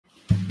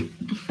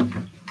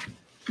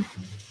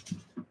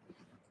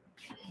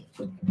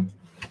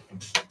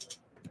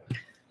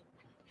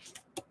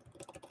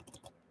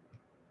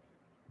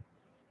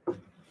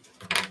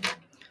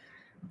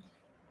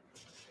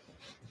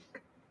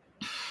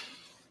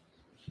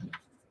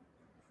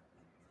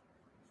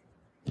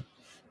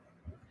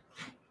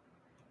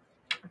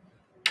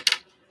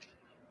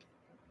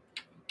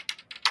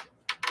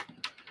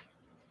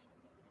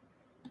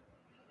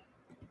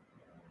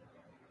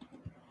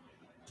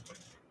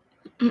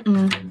Try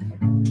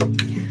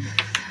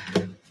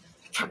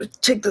to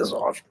take this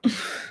off.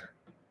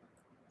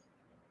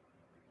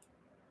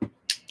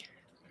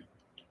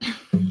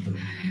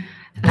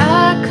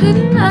 I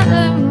could not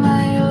let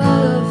my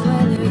love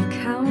when it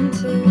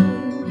counted.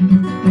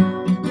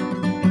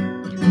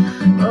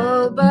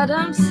 Oh, but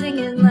I'm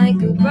singing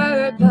like a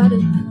bird, but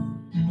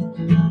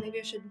maybe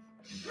I should.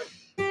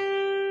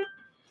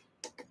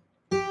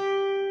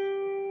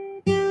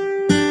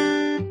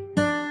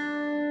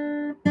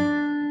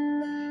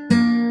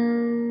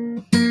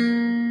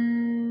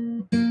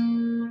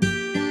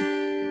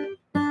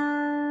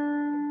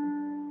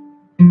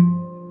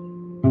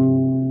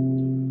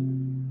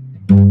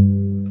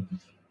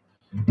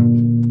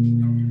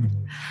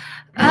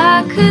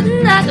 I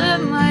could not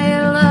let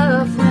my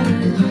love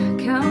when it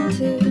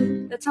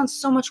counted. That sounds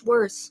so much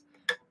worse.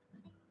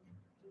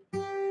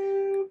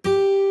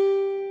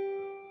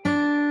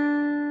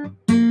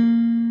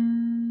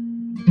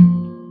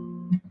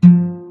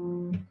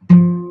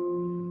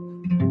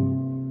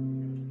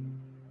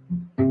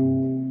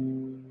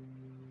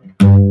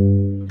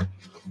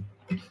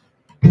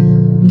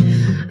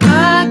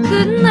 I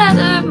could not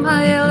let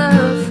my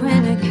love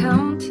when it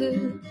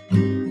counted.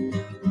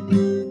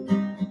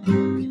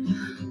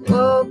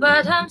 Oh,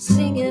 but I'm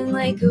singing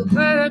like a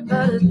bird,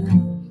 but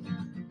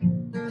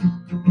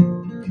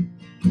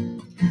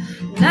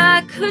and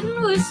I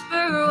couldn't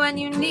whisper when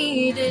you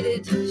needed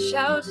it to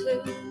shout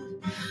it.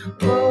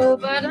 Oh,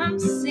 but I'm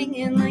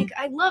singing like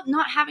I love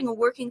not having a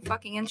working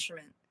fucking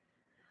instrument.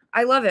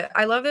 I love it.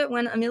 I love it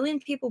when a million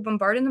people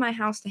bombard into my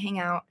house to hang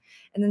out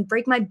and then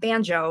break my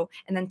banjo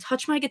and then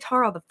touch my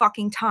guitar all the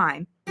fucking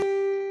time.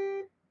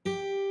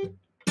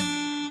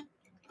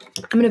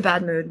 I'm in a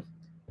bad mood.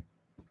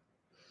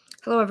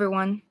 Hello,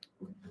 everyone.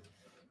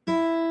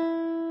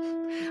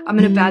 I'm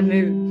in a bad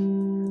mood.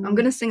 I'm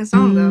gonna sing a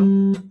song,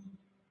 though.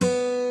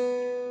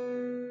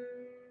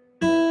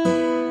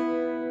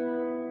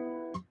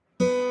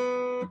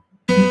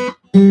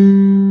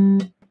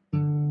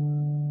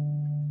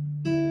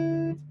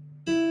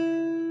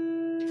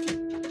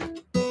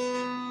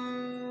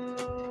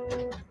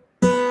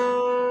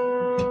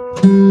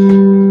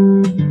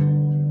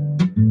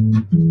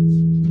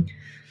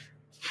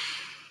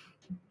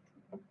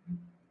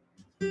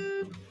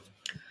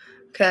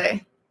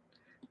 Okay.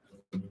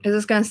 Is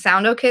this gonna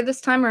sound okay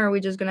this time, or are we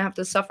just gonna have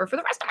to suffer for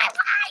the rest of my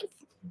life?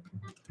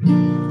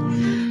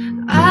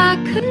 I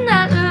could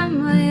not let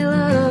my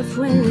love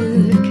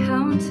when it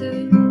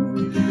counted.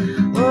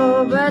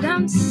 Oh, but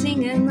I'm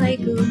singing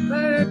like a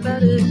bird,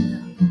 but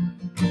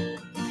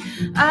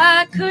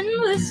I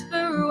couldn't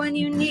whisper when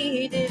you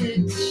needed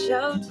it to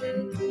shout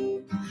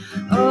it.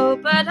 Oh,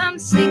 but I'm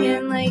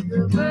singing like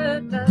a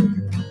bird, but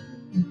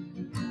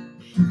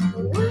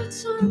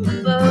words on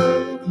the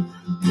bow,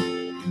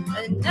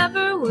 I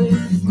never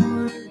with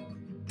one,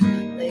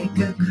 like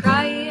a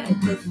cry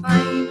at the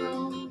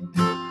final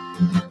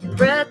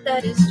breath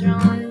that is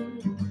drawn.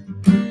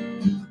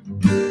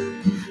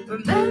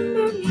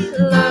 Remember me,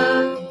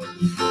 love,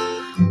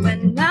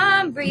 when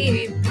I'm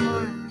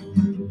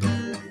reborn,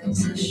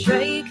 as a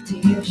strike to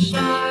your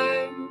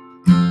sharp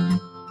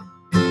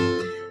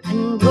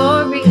and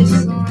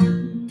glorious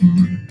thorn.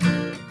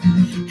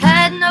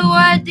 Had no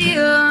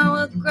idea on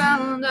what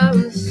ground I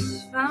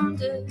was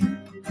founded.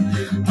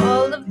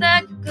 All of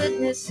that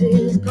goodness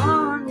is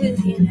gone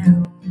with you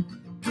now.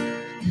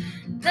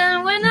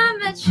 Then when I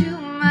met you,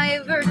 my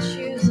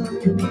virtues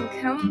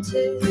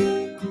uncounted.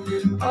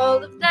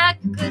 All of that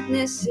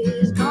goodness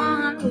is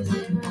gone with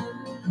you now.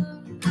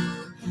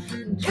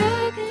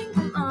 Dragging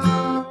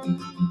along,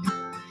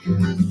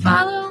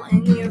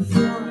 following your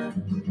form,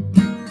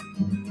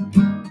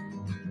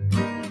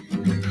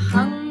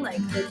 hung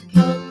like the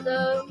guilt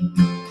of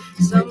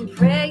some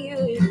prayer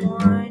you'd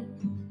worn.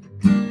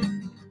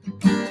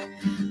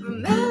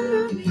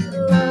 Remember me,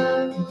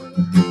 love,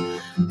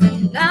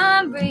 when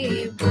I'm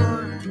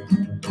reborn,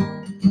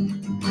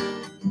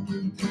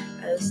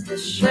 as the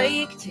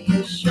shake to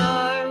your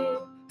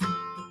sharp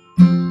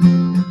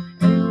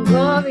and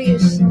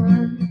glorious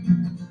sun.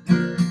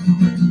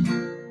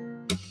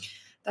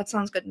 That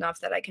sounds good enough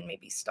that I can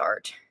maybe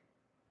start.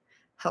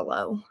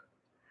 Hello,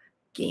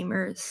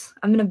 gamers.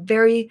 I'm on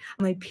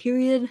my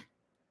period.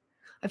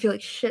 I feel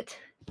like shit.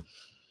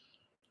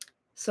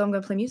 So I'm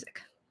gonna play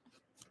music.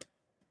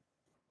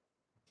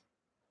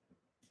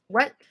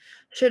 What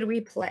should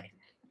we play?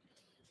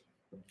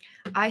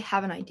 I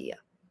have an idea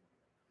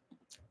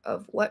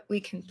of what we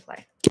can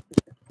play.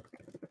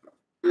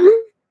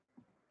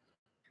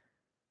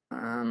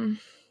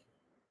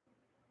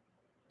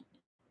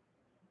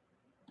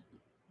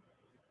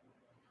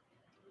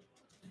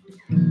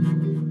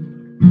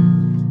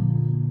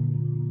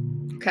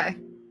 Okay.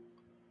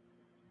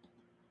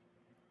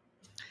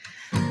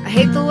 I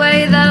hate the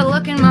way that I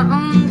look in my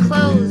own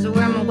clothes, or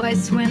wear my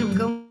whites when I'm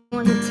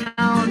going to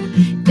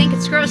town. Think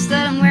it's gross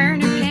that I'm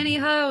wearing her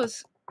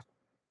pantyhose.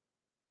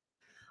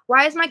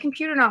 Why is my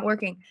computer not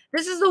working?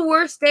 This is the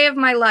worst day of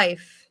my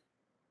life.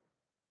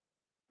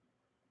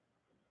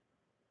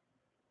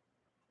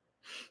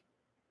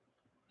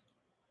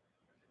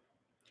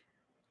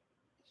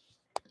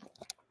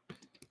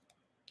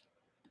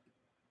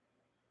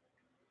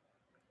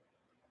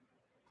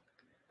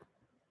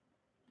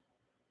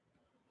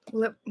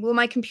 Will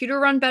my computer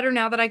run better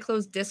now that I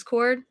closed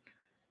Discord?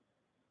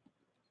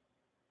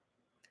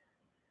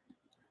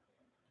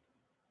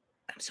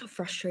 I'm so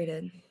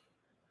frustrated.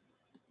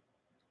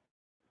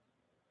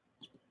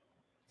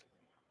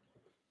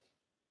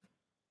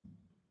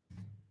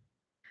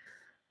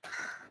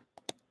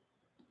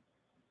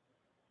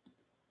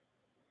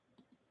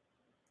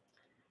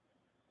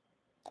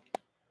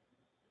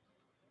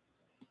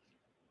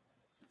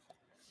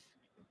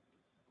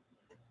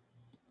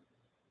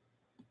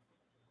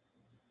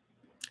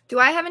 Do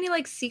I have any,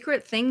 like,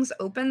 secret things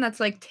open that's,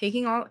 like,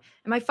 taking all...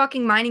 Am I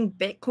fucking mining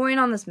Bitcoin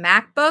on this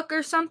MacBook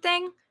or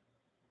something?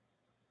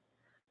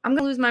 I'm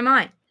gonna lose my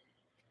mind.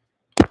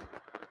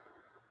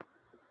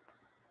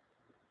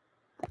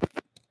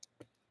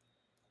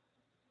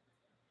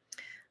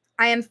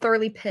 I am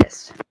thoroughly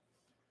pissed.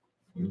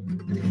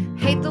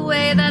 Hate the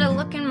way that I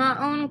look in my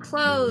own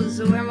clothes.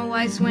 I wear my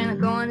whites when I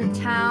go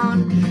into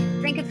town.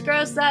 Think it's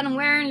gross that I'm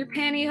wearing your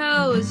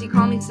pantyhose. You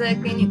call me sick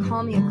and you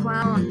call me a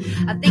clown.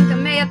 I think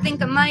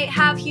I might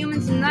have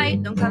human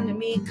tonight. Don't come to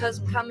me cause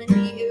I'm coming to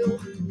you.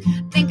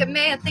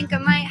 I think I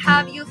might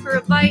have you for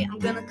a bite. I'm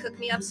gonna cook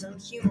me up some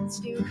human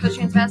stew. Cause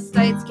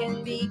transvestites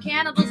can be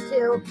cannibals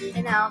too.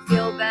 And I'll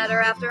feel better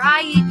after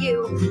I eat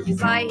you.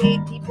 Cause I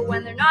hate people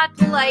when they're not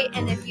polite.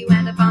 And if you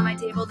end up on my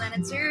table then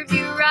it serves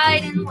you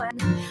right. And when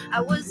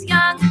I was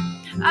young,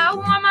 I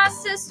wore my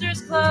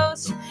sister's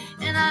clothes.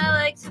 And I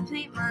like to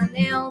paint my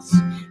nails.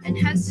 And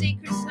had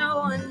secrets no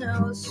one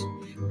knows.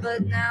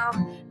 But now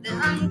that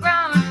I'm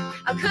grown,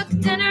 I cook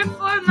dinner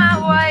for my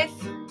wife.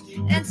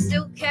 And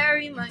still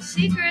carry my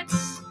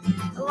secrets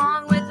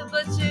along with the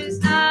butcher's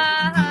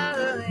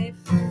knife.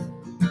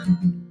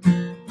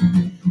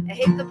 I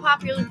hate the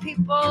popular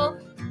people,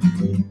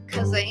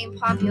 cause I ain't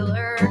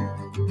popular.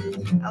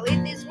 I'll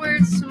eat these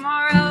words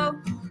tomorrow,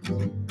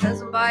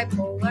 cause I'm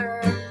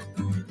bipolar.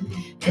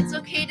 It's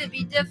okay to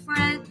be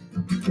different,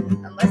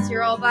 unless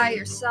you're all by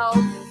yourself.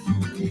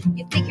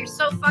 You think you're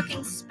so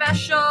fucking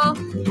special,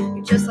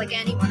 you're just like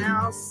anyone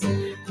else.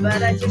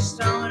 But I just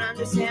don't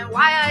understand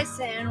why I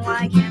sin.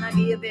 Why can't I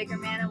be a bigger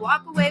man and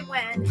walk away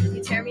when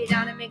you tear me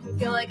down and make me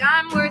feel like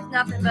I'm worth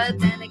nothing? But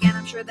then again,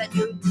 I'm sure that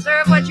you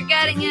deserve what you're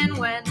getting in.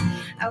 When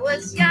I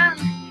was young,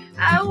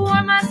 I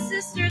wore my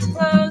sister's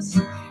clothes.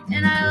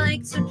 And I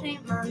like to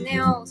paint my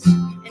nails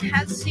and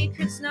have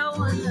secrets no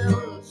one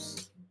knows.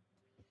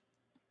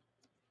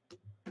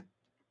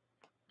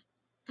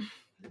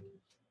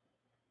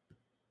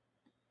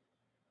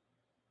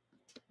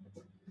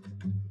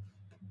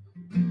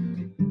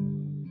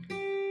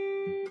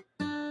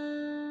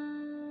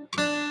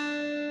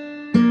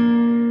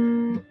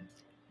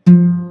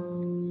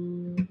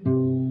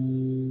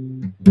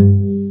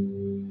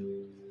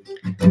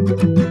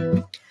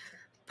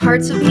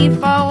 Parts of me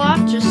fall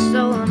off just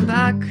so I'm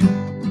back.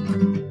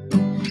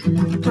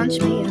 Punch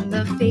me in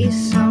the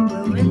face, I'm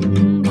blue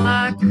and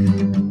black.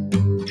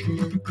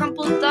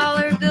 Crumpled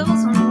dollar bills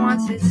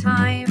unwanted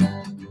time.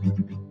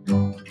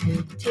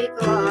 Take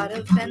a lot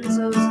of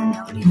benzos and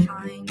I'll be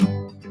fine.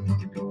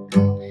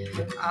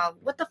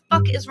 What the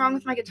fuck is wrong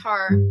with my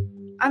guitar?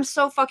 I'm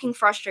so fucking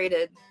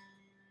frustrated.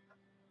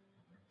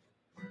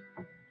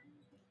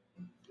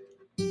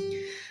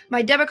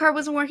 My debit card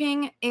wasn't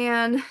working,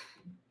 and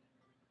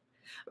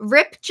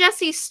rip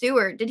Jesse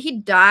Stewart. Did he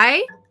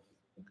die?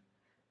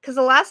 Because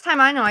the last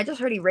time I know, I just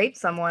heard he raped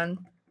someone.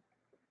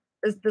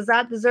 Does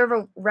that deserve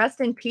a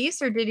rest in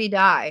peace, or did he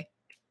die?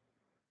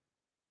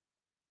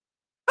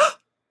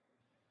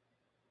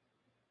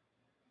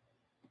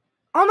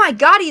 Oh my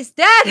god, he's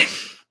dead!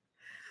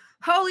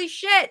 Holy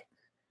shit!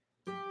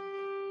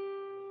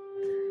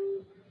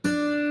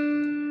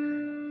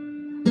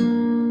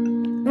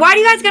 Why do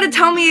you guys gotta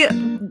tell me,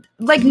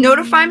 like,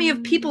 notify me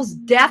of people's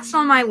deaths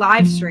on my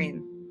live stream?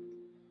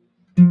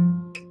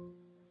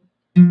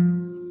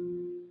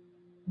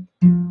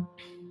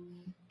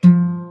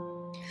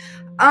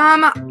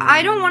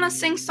 I don't want to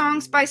sing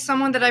songs by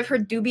someone that I've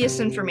heard dubious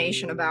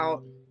information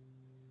about.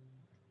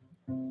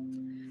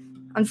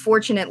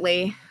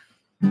 Unfortunately.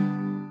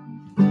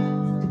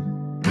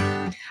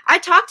 I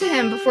talked to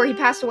him before he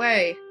passed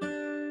away.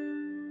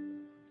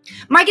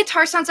 My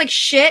guitar sounds like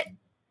shit,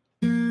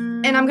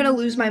 and I'm gonna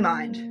lose my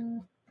mind.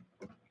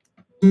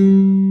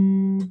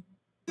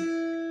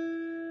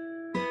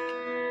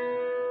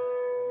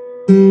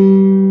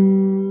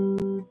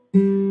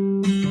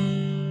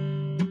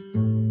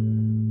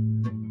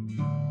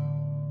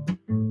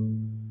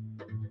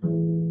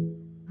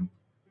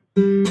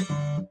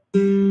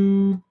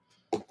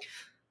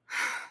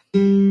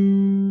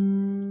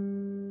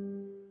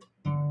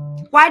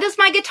 Why does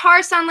my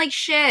guitar sound like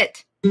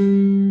shit?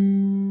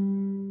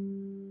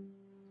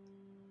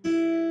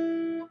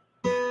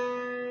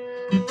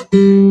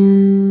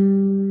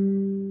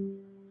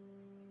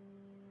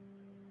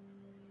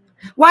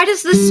 Why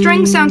does the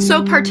string sound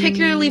so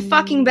particularly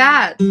fucking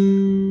bad?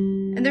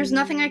 And there's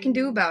nothing I can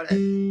do about it.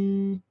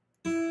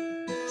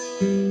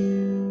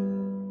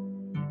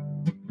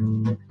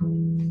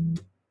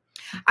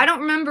 I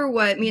don't remember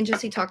what me and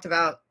Jesse talked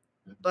about,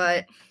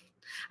 but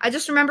I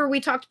just remember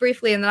we talked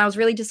briefly and then I was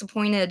really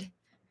disappointed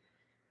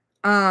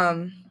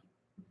when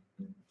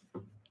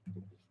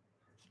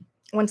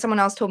someone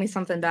else told me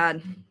something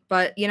bad.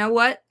 But you know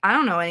what? I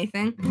don't know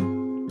anything.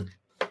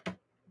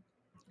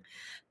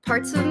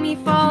 Parts of me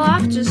fall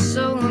off just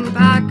so I'm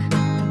back.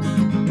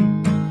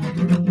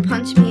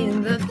 Punch me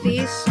in the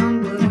face, I'm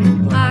blue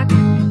and black.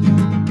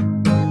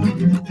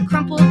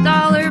 Crumpled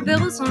dollar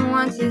bills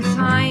unwanted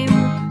time.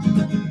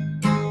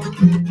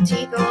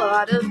 Take a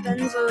lot of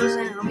benzos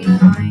and I'll be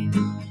fine.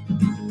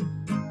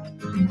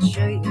 I'll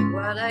show you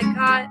what I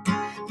got,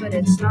 but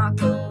it's not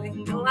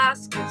going to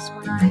last. Cause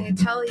when I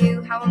tell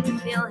you how I'm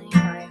feeling,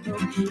 I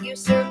hope you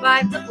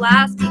survive the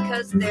blast.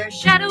 Because they're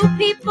shadow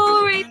people,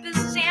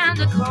 rapists, and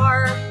a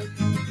car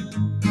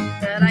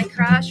that I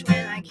crash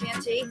when I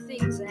can't take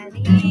things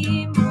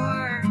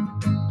anymore.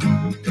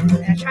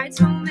 I tried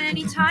so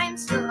many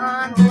times to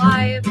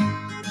unalive.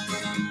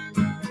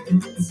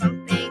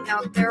 Something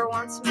out there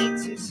wants me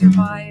to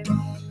survive.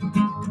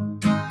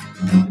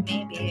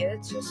 Maybe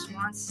it just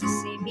wants to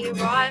see me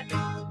rot.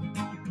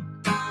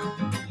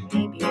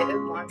 Maybe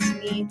it wants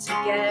me to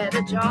get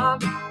a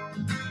job.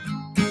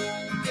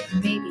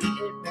 Maybe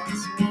it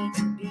wants me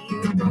to be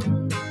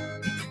alone.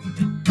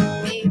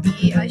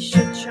 Maybe I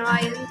should try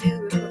and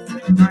do it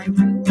before my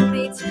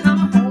roommates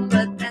come home.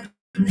 But then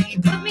they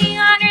put me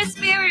on her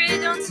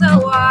spirit, don't so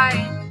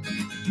why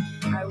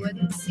I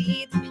wouldn't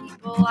see the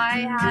people I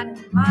had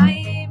in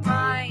my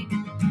mind.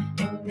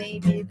 And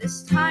maybe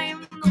this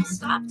time they'll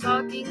stop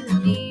talking to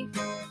me,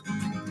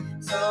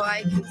 so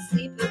I can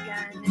sleep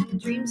again and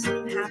dream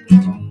some happy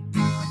dreams.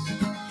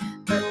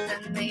 But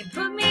then they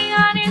put me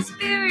on her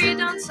spirit,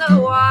 don't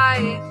so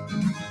why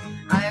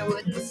I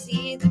wouldn't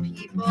see the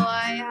people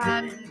I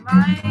had in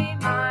my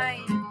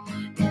mind.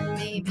 And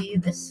maybe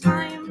this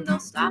time they'll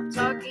stop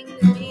talking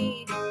to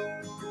me,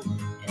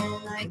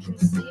 and I can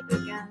sleep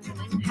again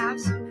and have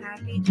some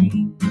happy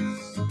dreams.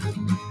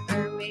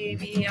 Or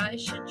maybe I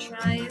should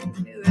try and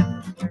do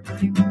it before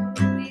my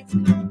roommates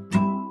come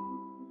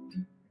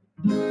home.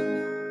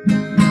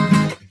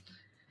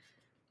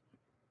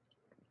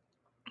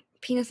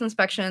 Penis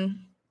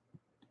inspection.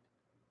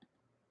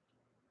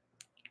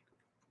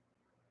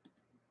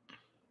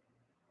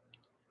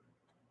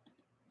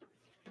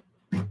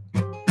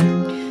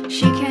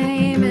 She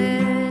came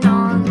in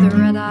on the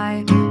red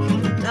eye,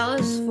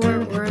 Dallas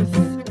Fort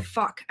Worth.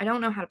 Fuck, I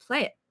don't know how to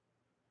play it.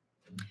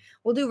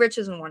 We'll do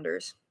Riches and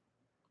Wonders,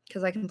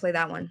 because I can play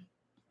that one.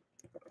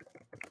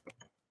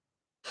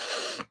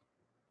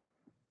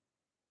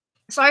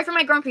 Sorry for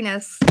my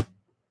grumpiness.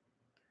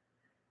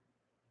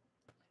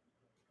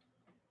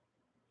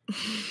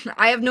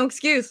 I have no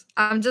excuse.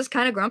 I'm just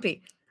kind of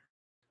grumpy.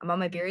 I'm on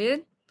my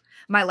period.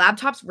 My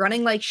laptop's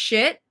running like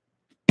shit.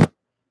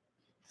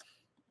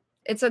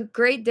 It's a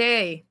great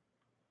day.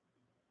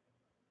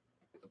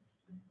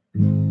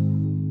 We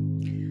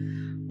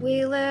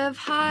live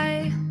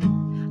high,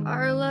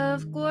 our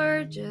love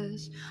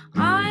gorgeous.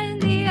 On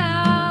the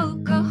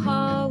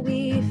alcohol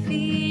we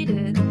feed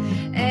it,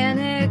 and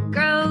it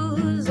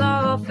grows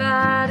all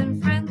fat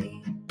and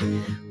friendly.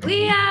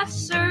 We have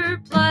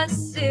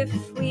surplus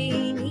if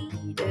we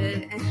need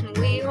it, and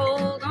we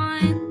hold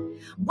on.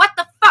 What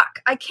the fuck?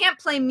 I can't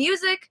play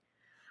music.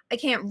 I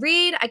can't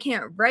read. I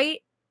can't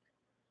write.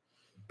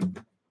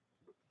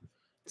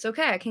 It's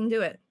okay, I can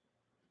do it.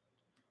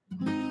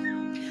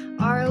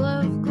 Our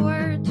love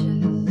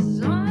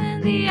gorgeous,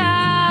 on the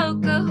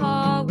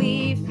alcohol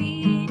we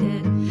feed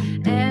it,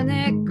 and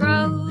it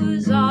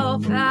grows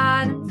all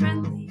fat and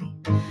friendly.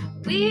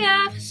 We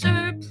have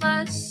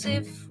surplus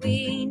if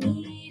we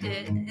need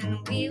it, and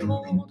we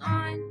hold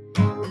on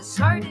as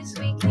hard as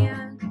we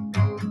can.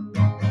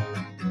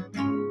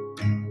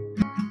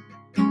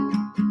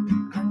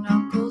 Our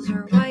knuckles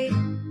are white.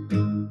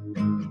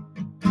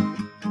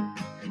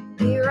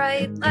 We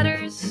write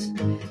letters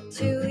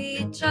to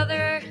each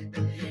other,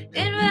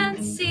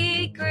 invent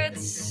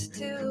secrets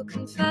to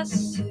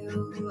confess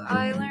to.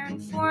 I learn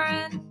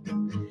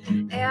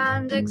foreign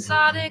and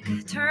exotic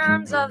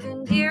terms of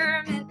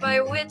endearment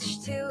by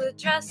which to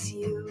address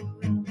you.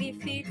 And we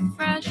feed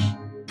fresh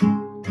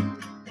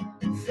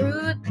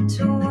fruit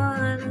to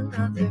one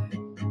another.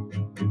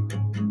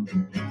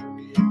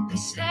 We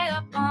stay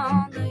up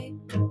all night,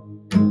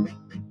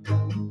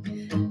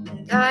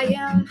 and I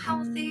am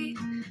healthy,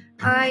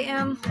 I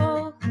am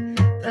whole,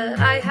 but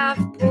I have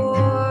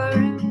poor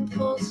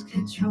impulse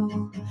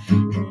control,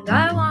 and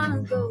I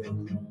wanna go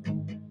home,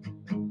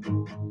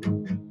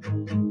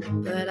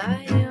 but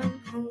I am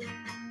home.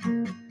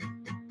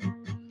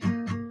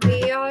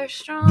 We are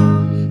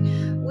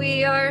strong,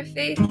 we are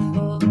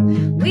faithful,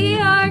 we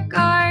are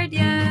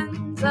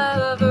guardians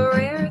of a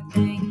rare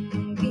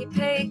thing. We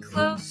pay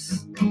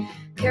close,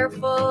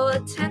 careful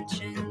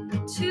attention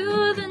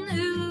to the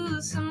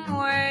news the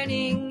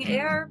morning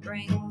air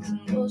brings,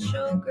 and we'll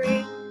show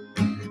great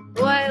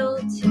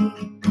loyalty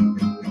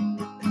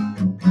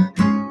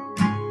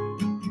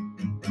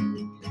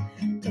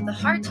to the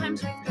hard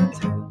times we've been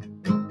through.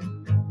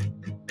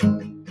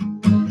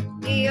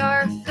 We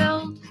are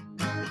filled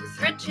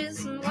with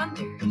riches and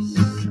wonders.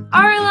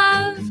 Our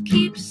love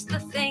keeps the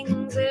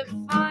things it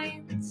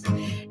finds,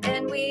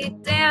 and we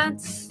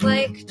dance like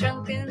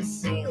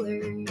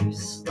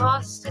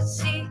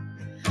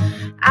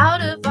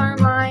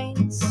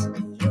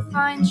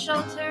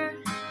center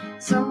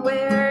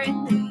somewhere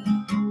in me.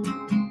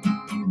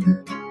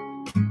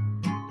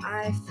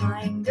 I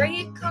find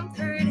great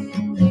comfort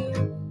in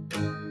you.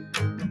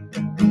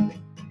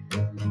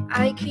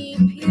 I keep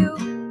you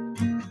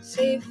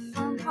safe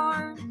from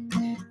harm.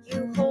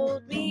 You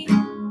hold me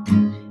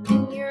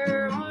in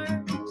your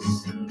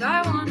arms, and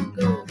I wanna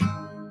go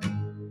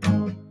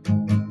home,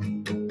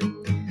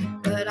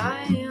 but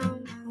I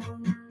am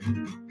home.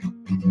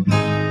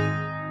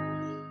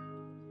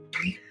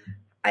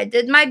 I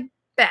did my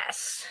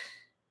best.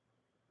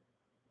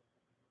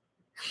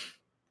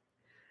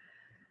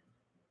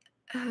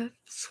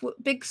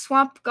 Big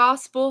Swamp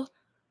Gospel.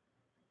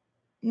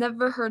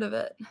 Never heard of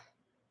it.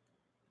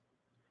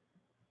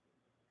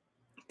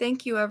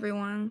 Thank you,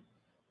 everyone.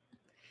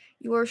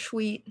 You are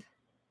sweet.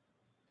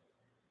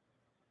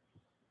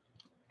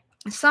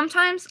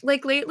 Sometimes,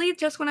 like lately,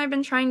 just when I've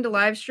been trying to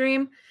live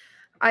stream,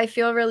 I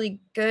feel really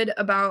good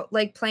about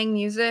like playing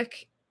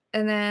music,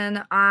 and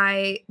then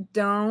I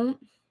don't.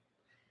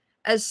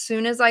 As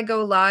soon as I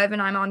go live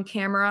and I'm on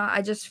camera,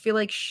 I just feel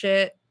like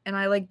shit and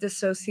I like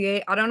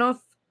dissociate. I don't know if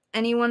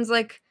anyone's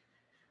like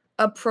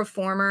a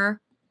performer,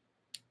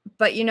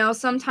 but you know,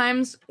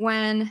 sometimes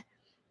when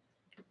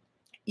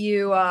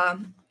you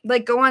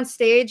like go on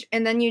stage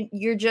and then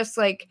you're just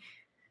like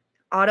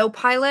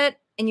autopilot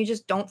and you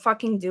just don't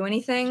fucking do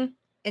anything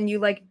and you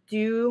like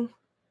do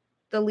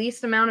the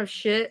least amount of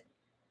shit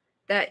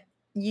that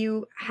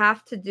you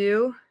have to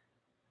do.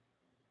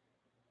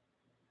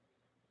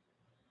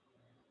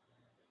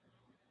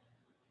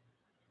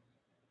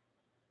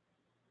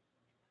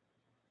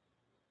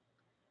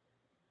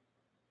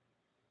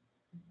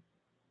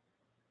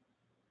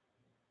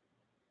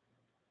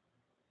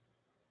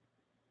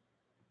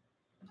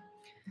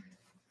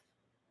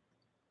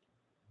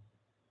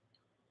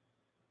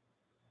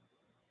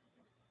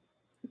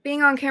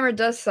 Being on camera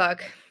does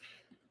suck.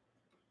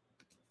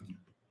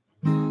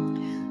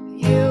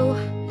 You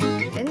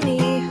and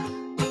me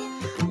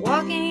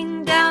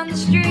walking down the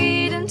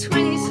street in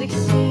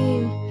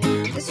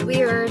 2016. It's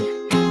weird,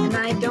 and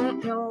I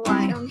don't know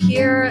why I'm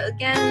here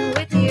again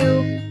with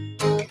you.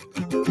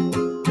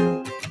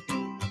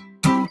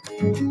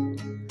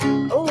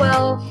 Oh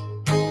well,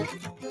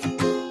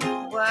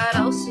 what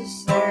else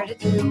is there to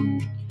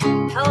do?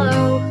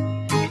 Hello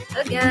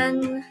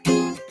again,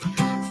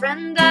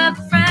 friend of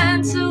a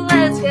friend, so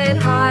let's get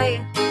high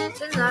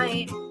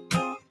tonight.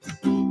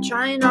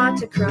 Try not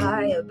to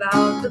cry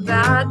about the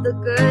bad, the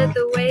good,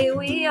 the way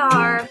we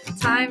are. The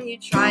time you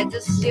tried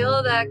to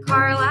steal that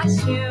car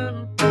last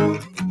June.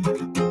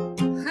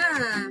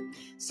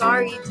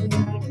 Sorry,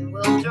 dude,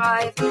 we'll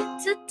drive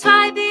to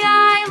Tybee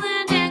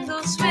Island and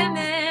go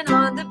swimming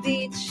on the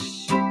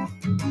beach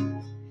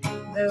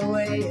the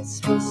way it's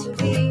supposed to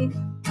be.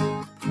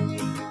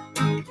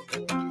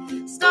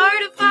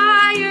 Start a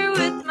fire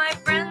with my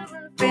friends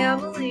and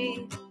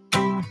family.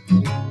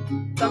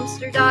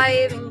 Dumpster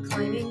diving,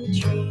 climbing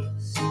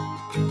trees.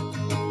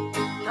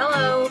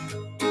 Hello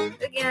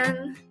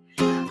again.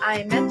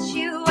 I met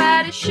you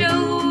at a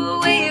show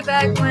way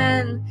back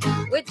when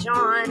with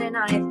John, and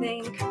I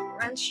think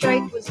Rent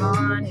Strike was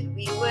on, and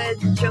we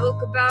would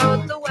joke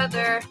about the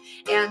weather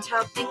and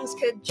how things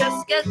could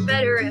just get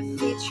better if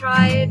we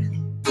tried.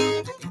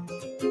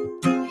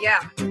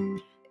 Yeah,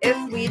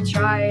 if we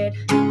tried.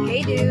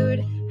 Hey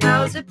dude,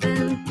 how's it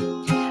been?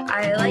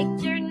 I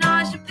liked your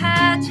nausea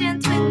patch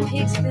and Twin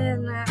Peaks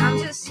pin. I'm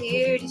just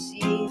here to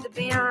see the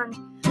band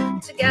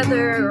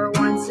together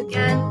once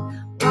again.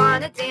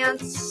 Wanna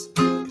dance?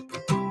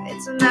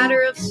 It's a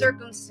matter of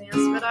circumstance,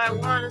 but I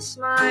wanna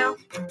smile.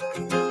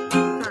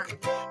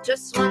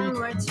 Just one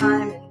more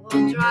time and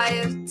we'll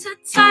drive to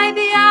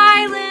Tybee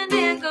Island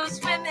and go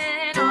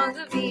swimming on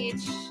the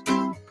beach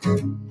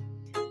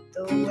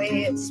the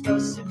way it's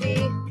supposed to be.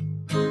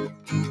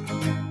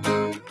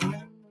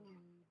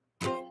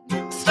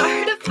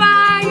 Start a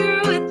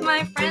fire with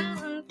my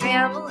friends and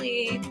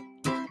family.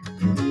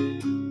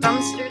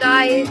 Dumpster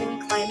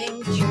diving,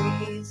 climbing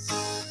trees.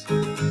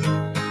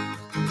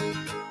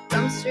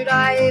 Dumpster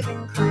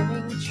diving,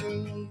 climbing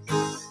trees.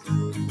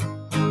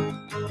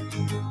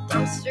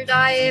 Dumpster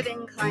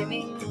diving,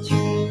 climbing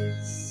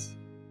trees.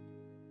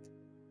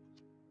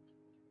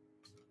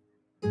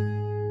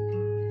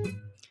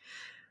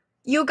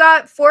 You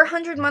got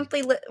 40,000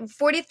 monthly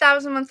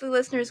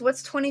listeners.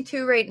 What's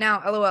 22 right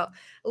now? LOL.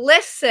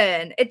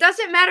 Listen, it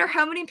doesn't matter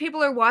how many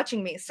people are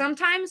watching me.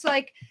 Sometimes,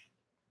 like,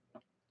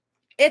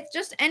 if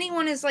just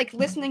anyone is, like,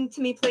 listening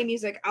to me play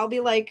music, I'll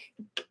be like,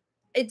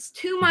 it's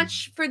too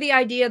much for the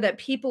idea that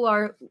people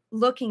are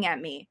looking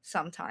at me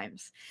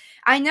sometimes.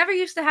 I never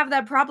used to have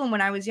that problem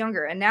when I was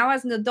younger. And now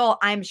as an adult,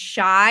 I'm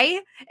shy.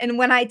 And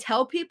when I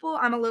tell people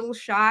I'm a little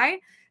shy,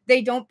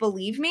 they don't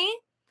believe me.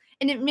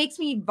 And it makes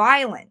me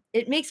violent.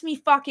 It makes me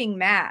fucking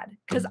mad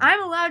because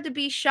I'm allowed to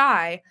be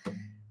shy.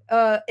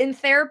 In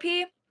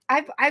therapy,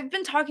 I've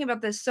been talking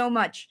about this so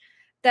much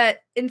that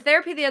in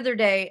therapy the other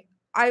day,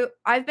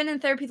 I've been in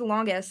therapy the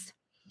longest,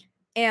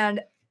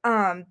 and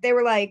they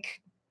were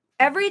like,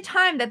 every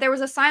time that there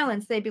was a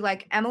silence, they'd be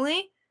like,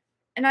 Emily,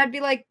 and I'd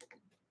be like,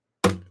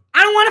 I'm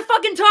I don't want to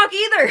fucking talk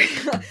either.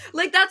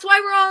 Like, that's why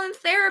we're all in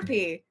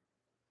therapy.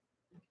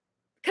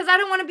 Because I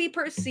don't want to be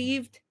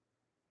perceived.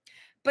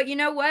 But you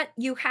know what?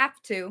 You have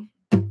to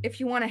if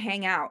you want to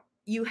hang out.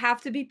 You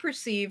have to be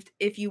perceived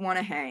if you want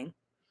to hang.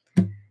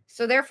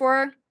 So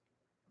therefore,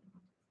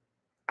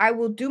 I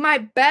will do my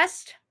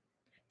best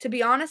to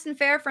be honest and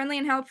fair, friendly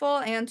and helpful,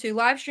 and to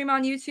live stream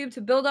on YouTube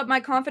to build up my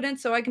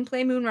confidence so I can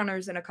play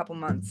Moonrunners in a couple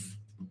months.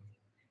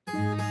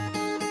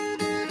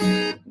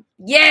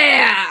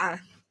 Yeah!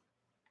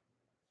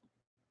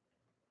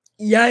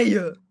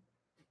 Yeah!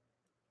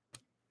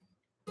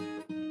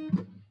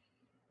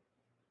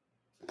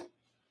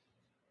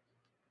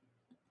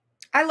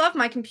 I love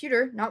my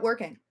computer not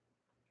working.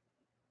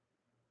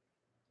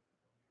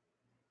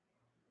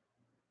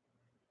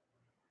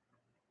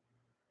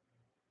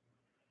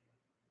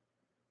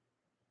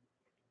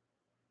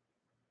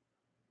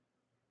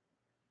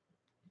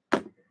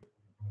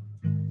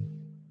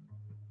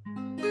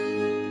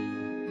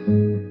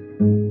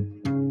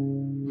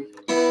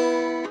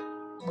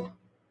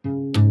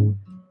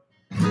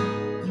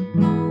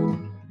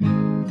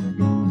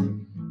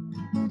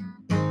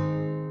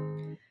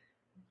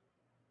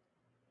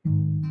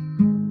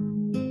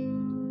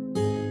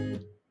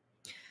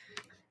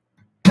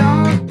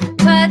 Don't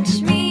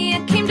touch me.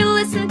 I came to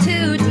listen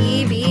to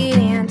TV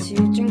and to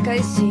drink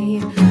iced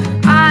tea.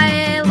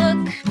 I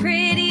look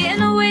pretty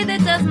in a way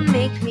that doesn't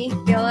make me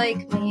feel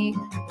like me.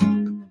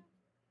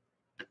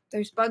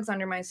 There's bugs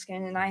under my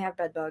skin and I have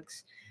bed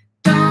bugs.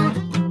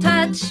 Don't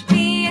touch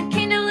me. I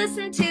came to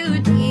listen to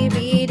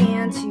TV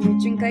and to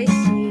drink iced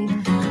tea.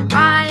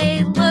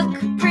 I look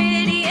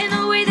pretty in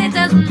a way that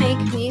doesn't make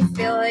me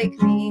feel like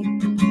me.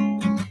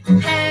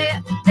 Hey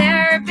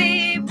there,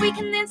 babe, we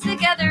can dance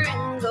together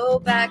and go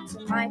back to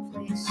my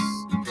place.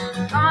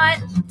 Not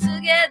to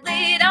get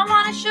late, I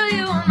want to show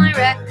you all my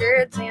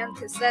records and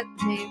cassette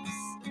tapes.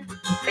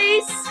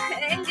 Bass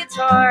and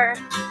guitar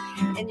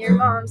in your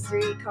mom's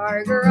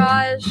 3-car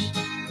garage.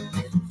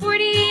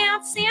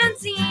 40-ounce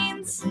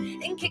fanzines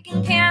and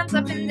kicking cans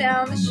up and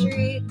down the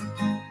street.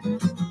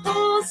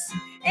 Holes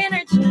in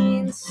our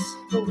jeans,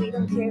 but we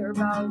don't care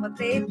about what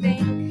they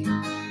think.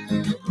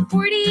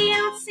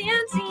 40-ounce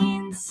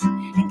fanzines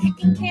and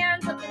kicking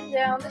cans up and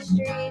down the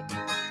street.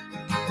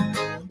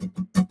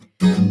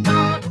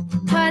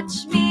 Don't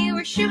touch me,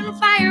 we're shooting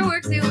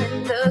fireworks through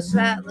windows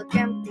that look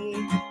empty.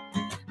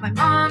 My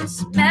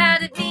mom's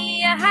mad at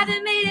me, I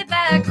haven't made it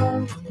back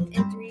home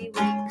in 3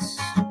 weeks.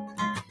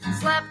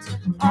 Slept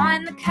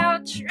on the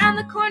couch around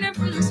the corner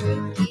from the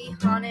spooky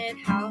haunted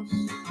house.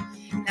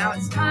 Now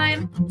it's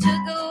time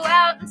to go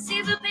out and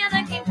see the band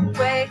that came from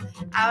way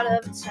out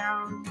of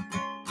town.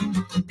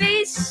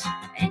 Bass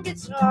and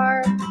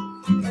guitar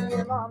in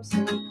your mom's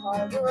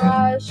 3-car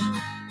garage.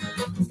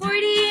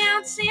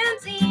 40-ounce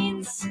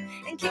fanzines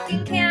and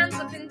kicking cans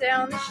up and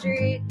down the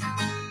street.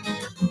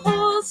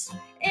 Holes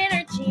in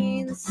our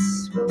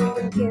jeans, but we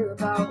don't care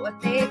about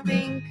what they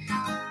think.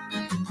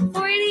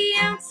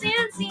 40-ounce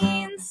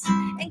fanzines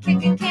and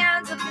kicking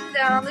cans up and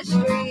down the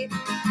street.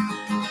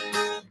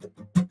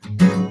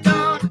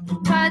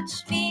 Don't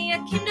touch me,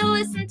 I came to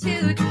listen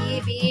to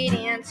TV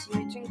and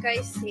to drink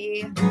iced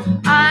tea.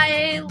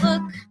 I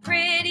look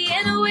pretty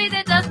in a way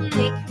that doesn't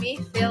make me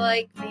feel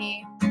like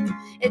me.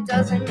 It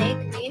doesn't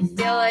make me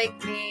feel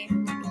like me.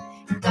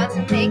 It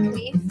doesn't make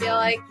me feel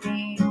like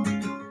me.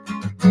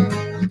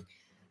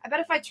 I bet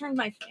if I turned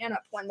my fan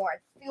up one more,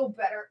 I'd feel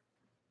better.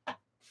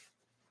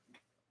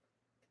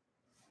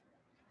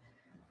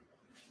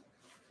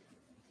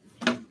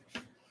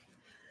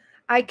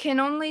 I can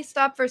only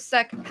stop for a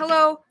sec.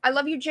 Hello, I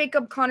love you,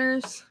 Jacob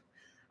Connors.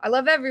 I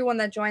love everyone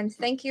that joins.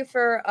 Thank you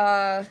for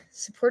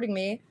supporting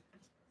me.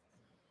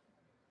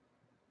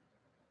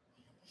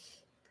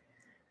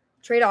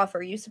 Trade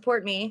offer. You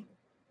support me.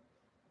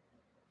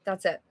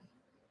 That's it.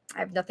 I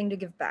have nothing to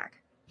give back.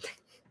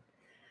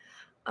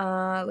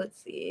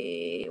 Let's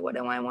see. What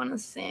do I want to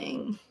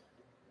sing?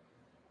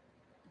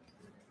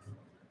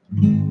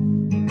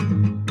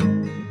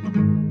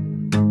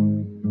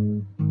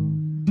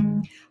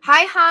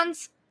 Hi,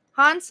 Hans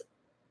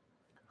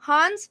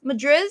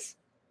Madriz.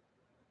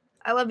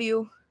 I love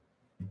you.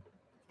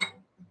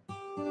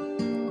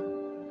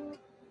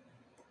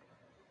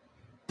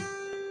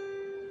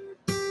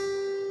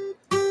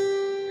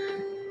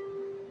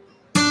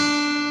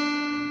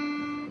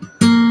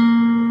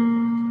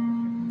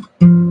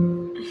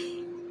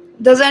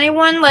 Does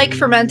anyone like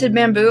fermented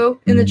bamboo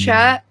in the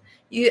chat?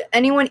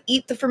 Anyone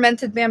eat the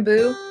fermented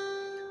bamboo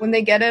when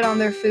they get it on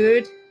their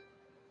food?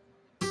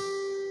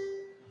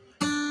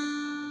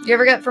 You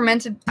ever get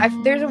fermented?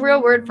 There's a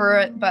real word for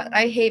it, but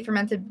I hate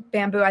fermented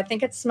bamboo. I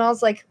think it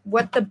smells like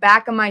what the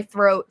back of my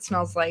throat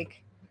smells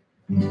like.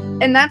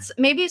 And that's,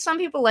 maybe some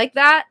people like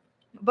that,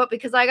 but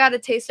because I got to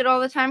taste it all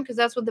the time, because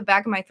that's what the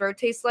back of my throat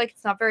tastes like,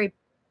 it's not very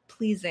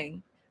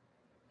pleasing.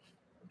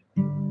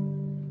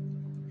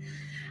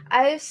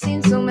 I've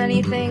seen so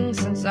many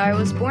things since I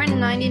was born in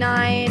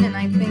 99, and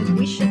I think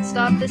we should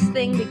stop this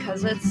thing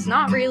because it's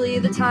not really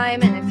the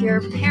time. And if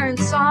your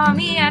parents saw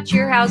me at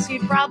your house,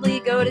 you'd probably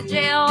go to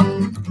jail.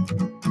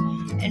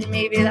 And and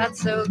maybe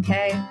that's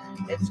okay.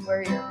 It's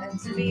where you're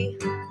meant to be.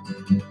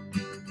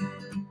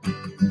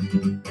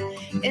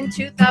 In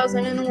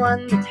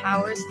 2001, the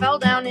towers fell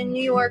down in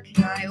New York,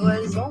 and I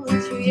was only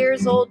 2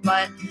 years old,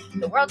 but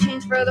the world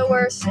changed for the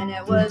worse, and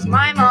it was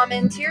my mom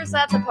in tears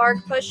at the park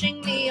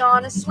pushing me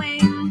on a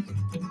swing.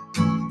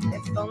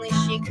 If only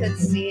she could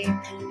see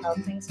how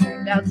things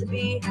turned out to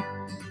be.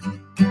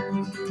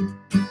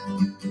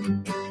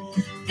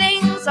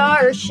 Things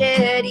are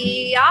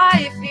shitty,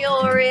 I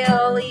feel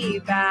really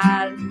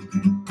bad.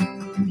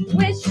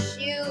 Wish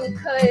you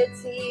could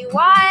see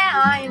why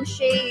I'm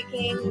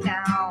shaking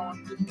now.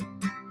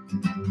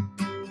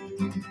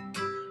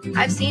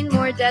 I've seen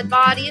more dead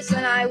bodies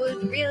than I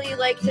would really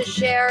like to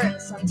share,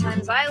 and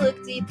sometimes I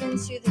look deep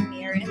into the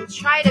mirror and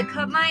try to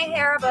cut my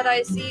hair, but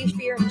I see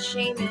fear and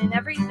shame in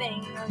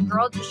everything a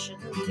girl just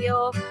shouldn't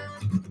feel.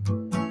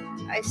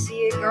 I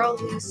see a girl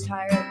who's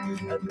tired,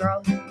 a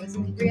girl who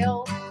isn't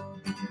real.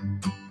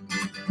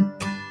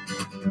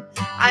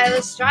 I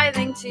was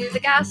driving to the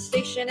gas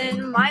station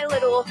in my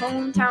little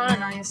hometown,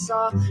 and I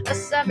saw a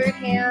severed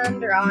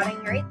hand rotting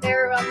right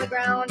there on the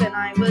ground, and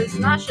I was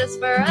nauseous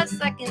for a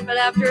second, but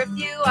after a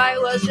few I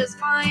was just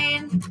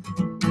fine.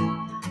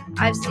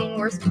 I've seen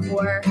worse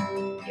before,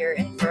 you're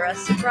in for a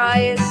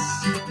surprise.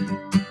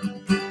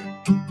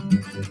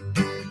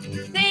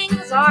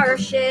 Things are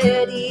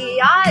shitty,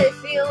 I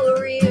feel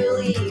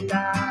really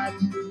bad.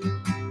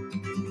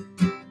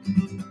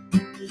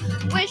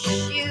 Wish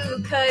you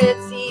could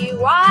see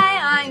why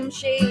I'm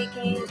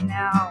shaking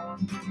now.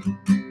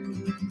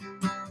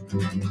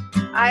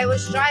 I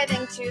was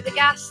driving to the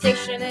gas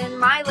station in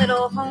my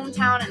little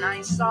hometown, and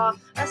I saw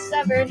a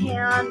severed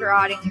hand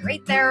rotting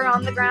right there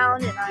on the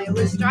ground. And I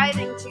was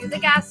driving to the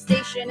gas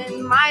station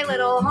in my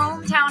little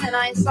hometown, and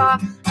I saw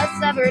a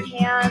severed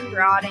hand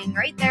rotting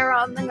right there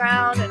on the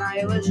ground. And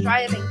I was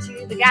driving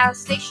to the gas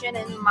station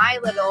in my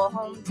little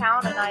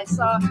hometown, and I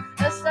saw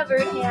a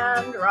severed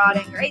hand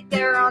rotting right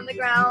there on the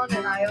ground.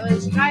 And I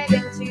was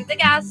driving to the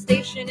gas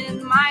station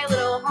in my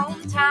little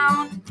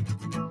hometown.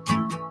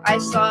 I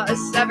saw a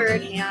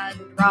severed hand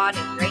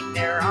rotting right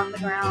there on the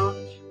ground.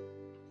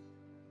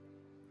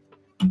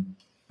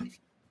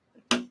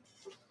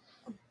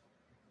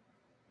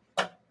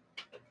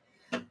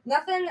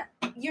 Nothing,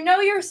 you know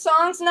your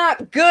song's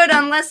not good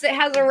unless it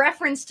has a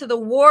reference to the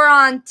war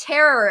on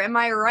terror, am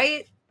I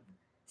right?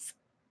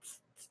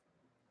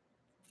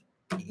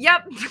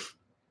 Yep.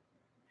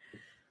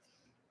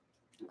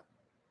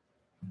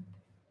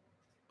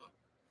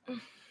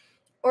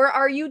 Or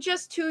are you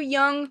just too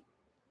young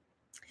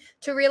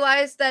to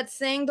realize that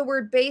saying the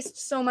word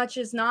based so much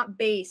is not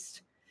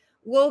based?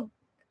 Well,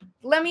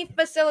 let me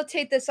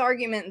facilitate this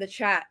argument in the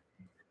chat.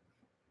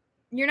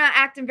 You're not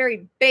acting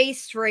very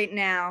based right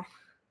now.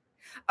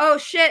 Oh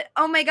shit,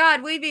 oh my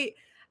god, Weavy.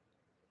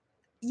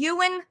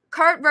 Ewan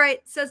Cartwright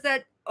says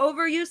that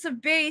overuse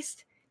of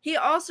based, he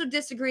also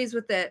disagrees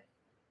with it.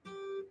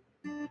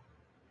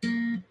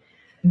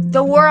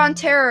 The war on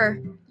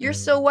terror. You're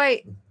so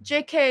white.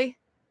 JK,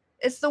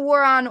 it's the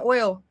war on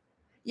oil.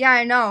 Yeah,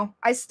 I know.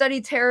 I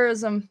studied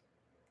terrorism.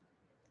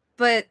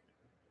 But,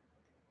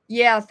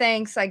 yeah,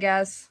 thanks, I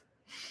guess.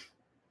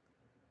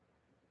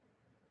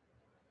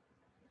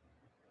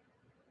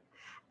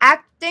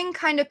 Acting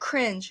kind of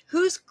cringe.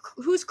 Who's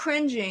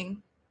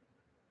cringing?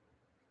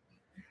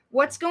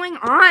 What's going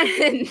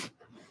on?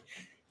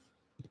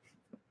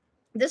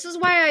 This is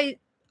why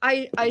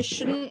I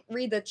shouldn't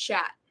read the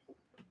chat.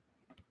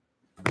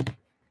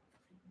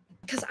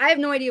 Because I have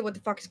no idea what the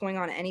fuck is going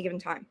on at any given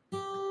time.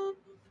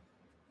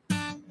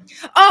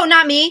 Oh,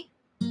 not me.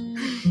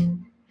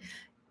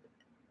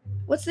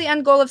 What's the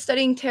end goal of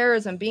studying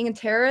terrorism? Being a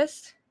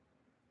terrorist?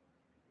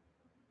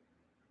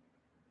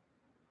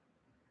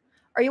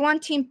 Are you on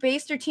team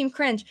based or team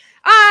cringe?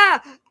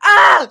 What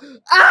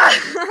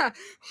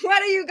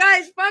are you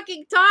guys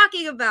fucking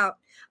talking about?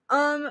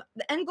 The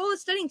end goal of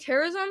studying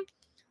terrorism?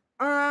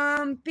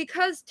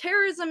 Because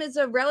terrorism is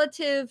a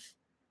relative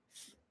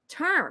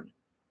term.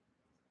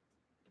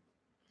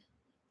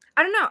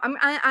 I don't know.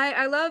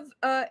 I love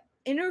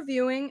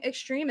interviewing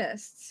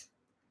extremists.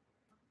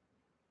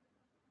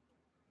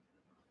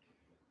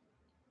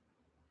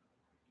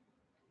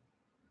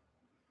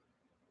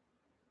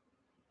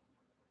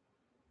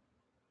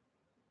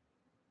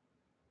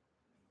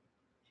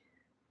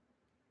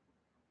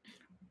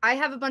 I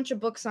have a bunch of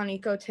books on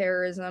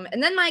eco-terrorism.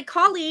 And then my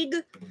colleague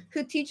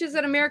who teaches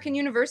at American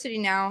University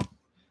now.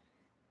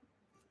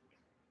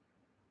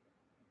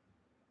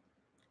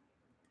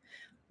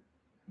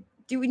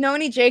 Do we know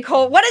any J.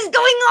 Cole? What is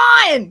going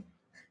on?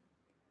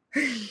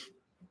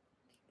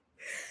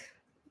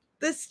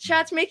 This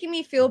chat's making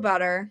me feel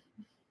better.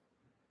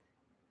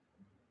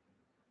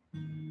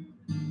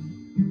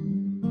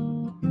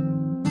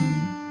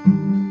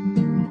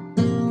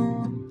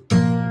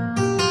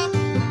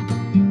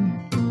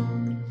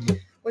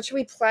 What should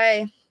we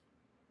play?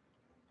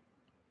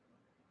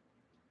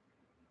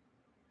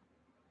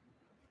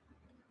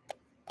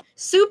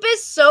 Soup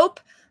is soap,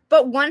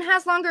 but one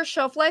has longer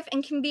shelf life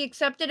and can be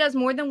accepted as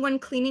more than one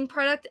cleaning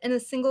product in a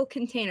single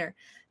container.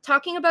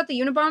 talking about the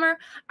Unabomber,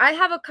 I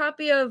have a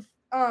copy of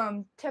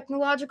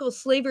Technological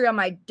Slavery on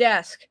my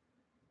desk.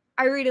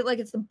 I read it like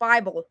it's the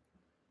Bible.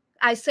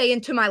 I say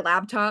into my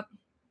laptop.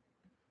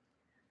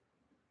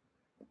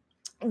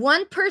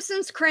 One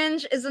person's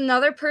cringe is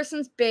another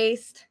person's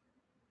based.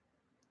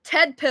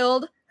 Ted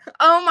pilled.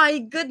 Oh my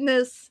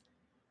goodness.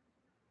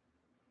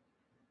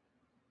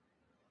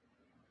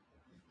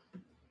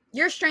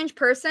 You're a strange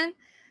person?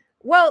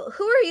 Well,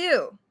 who are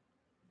you?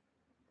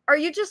 Are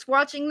you just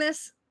watching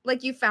this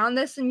like you found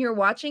this and you're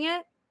watching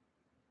it?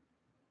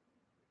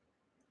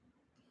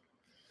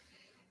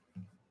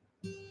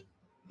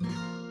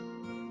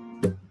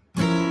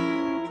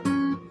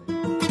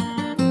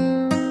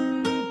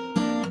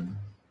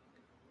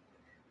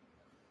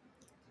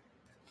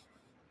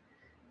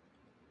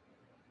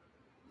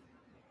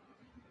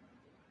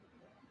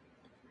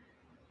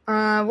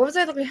 What was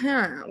I looking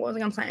at? What was I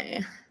gonna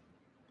play?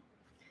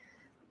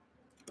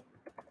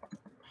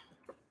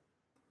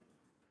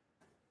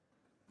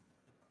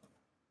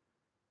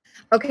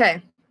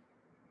 Okay.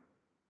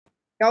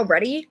 Y'all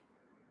ready?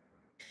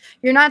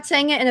 You're not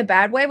saying it in a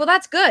bad way? Well,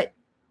 that's good.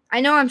 I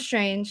know I'm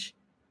strange.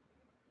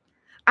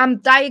 I'm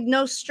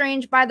diagnosed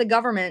strange by the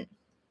government.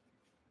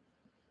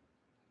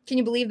 Can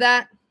you believe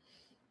that?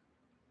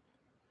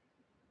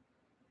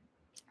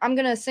 I'm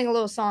gonna sing a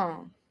little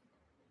song.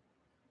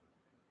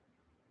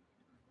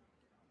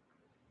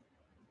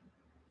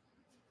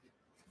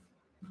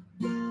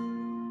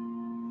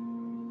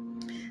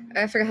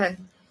 I forgot.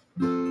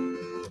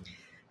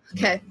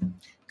 Okay.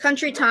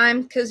 Country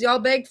time, because y'all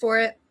begged for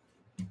it.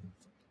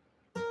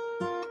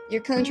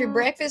 Your country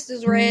breakfast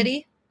is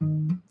ready.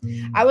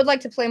 I would like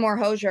to play more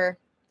Hozier.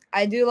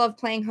 I do love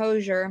playing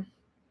Hozier.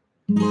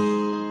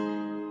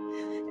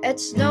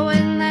 It's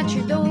knowing that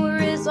your door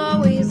is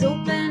always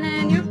open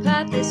and your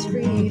path is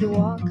free to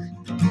walk.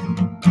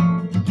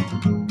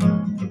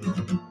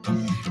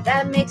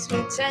 That makes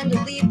me tend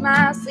to leave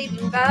my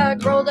sleeping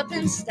bag rolled up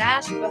and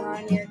stashed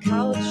behind your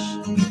couch.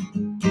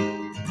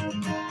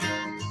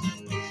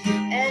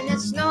 And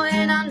it's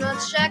knowing I'm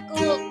not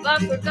shackled by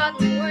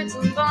forgotten words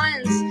and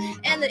vines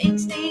and the ink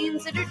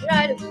stains that are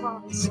dried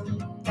upon some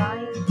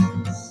vines.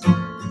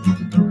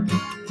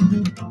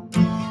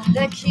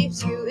 That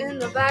keeps you in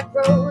the back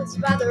roads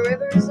by the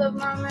rivers of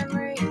my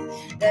memory.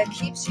 That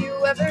keeps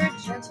you ever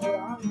gentle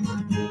on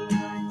my mind.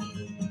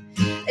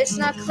 It's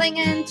not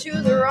clinging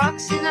to the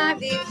rocks and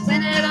ivy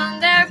planted on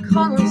their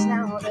columns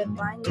now that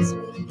binds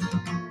me.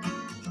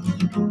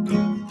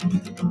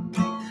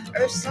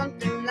 Or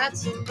something that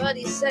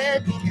somebody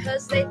said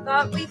because they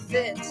thought we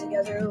fit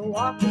together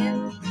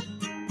walking.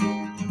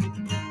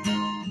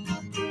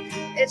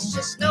 It's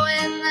just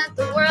knowing that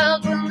the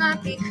world will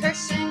not be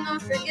cursing or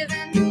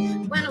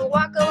forgiven when I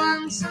walk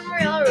along some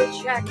railroad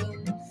track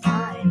and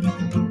find.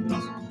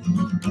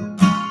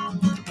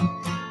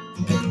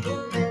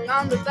 Moving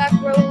on the back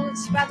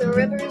roads by the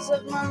rivers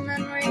of my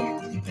memory,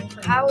 and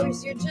for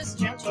hours you're just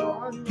gentle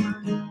on my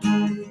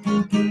mind.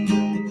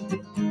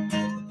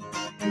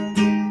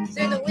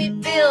 Through the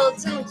wheat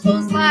fields and the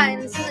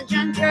clotheslines and the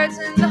junkyards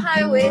and the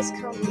highways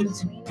come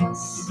between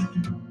us.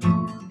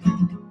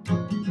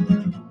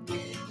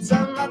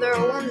 Some other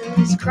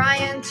woman's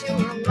crying to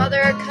her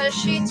mother 'cause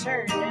she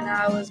turned and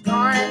I was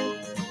gone.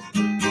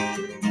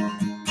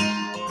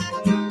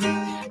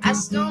 I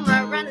stole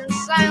my run in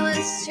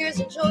silence, tears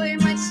of joy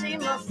might stain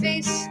my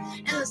face,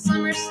 and the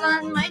summer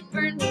sun might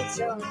burn me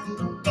till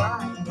I'm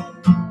blind.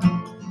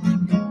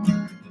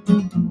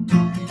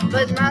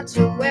 But not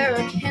to where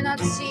I cannot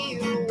see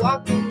you,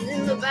 walking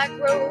in the back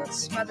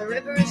roads by the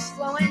rivers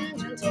flowing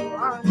gentle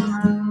on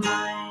my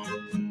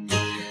mind.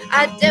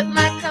 I dip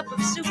my cup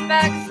of soup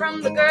back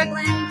from the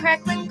gurgling,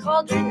 crackling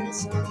cauldron in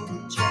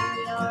some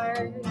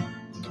churchyard.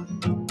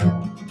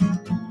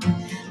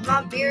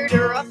 My beard a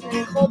rough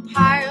and cold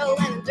pile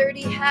and a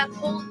dirty hat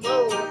pulled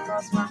low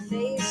across my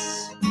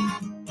face.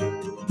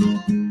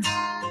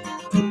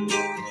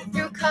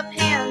 Through cup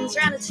hands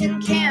round a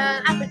tin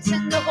can, I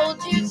pretend to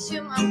hold you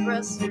to my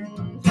breast and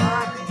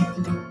find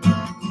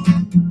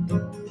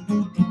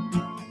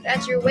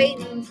that you're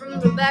waiting from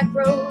the back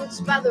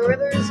roads by the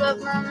rivers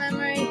of my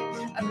memory,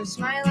 ever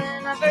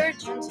smiling, ever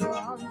gentle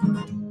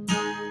on.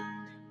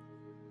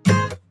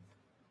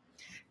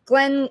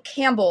 Glenn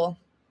Campbell.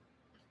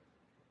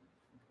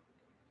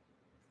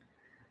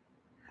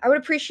 I would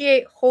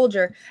appreciate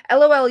Holger.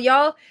 LOL,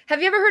 y'all.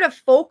 Have you ever heard of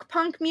folk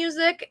punk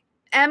music?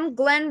 M.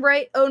 Glenn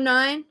Wright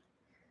 09.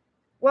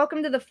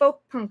 Welcome to the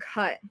folk punk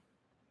hut.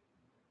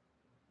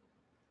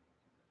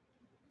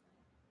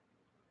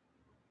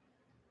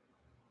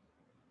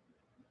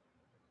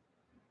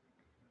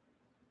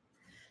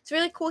 It's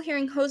really cool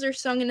hearing Hozier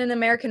sung in an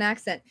American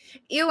accent.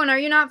 Ewan, are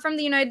you not from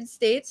the United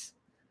States?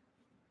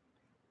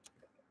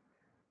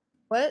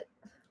 What?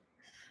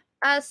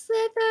 I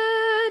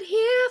slithered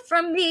here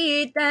from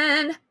me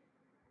then.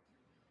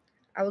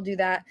 I will do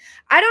that.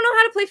 I don't know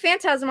how to play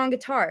Phantasm on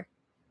guitar.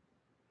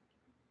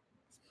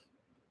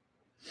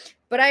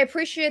 But I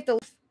appreciate the...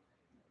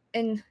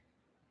 And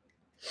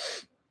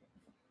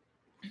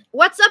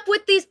what's up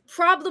with these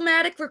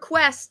problematic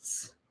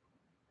requests?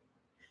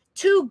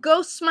 2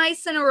 ghost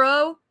mice in a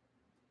row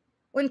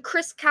when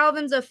Chris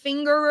Calvin's a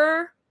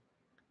fingerer.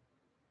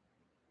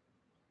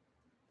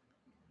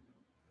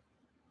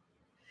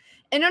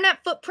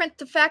 Internet footprint,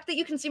 the fact that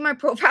you can see my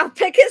profile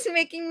pic is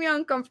making me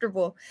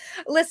uncomfortable.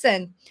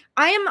 Listen,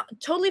 I am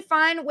totally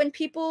fine when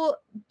people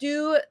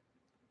do,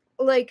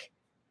 like,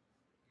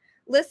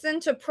 listen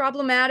to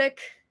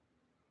problematic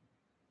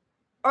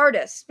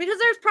artists, because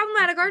there's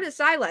problematic artists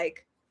I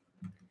like.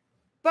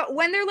 But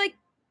when they're, like,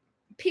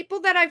 people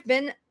that I've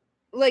been,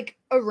 like,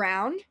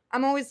 around,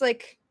 I'm always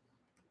like,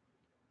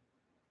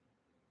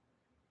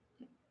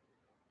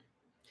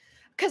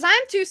 because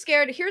I'm too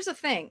scared. Here's the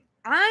thing.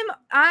 I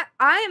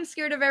am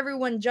scared of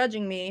everyone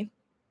judging me.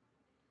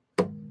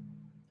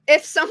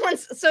 If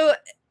someone's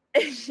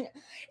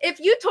if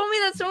you told me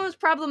that someone was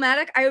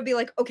problematic, I would be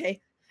like,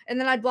 okay, and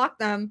then I'd block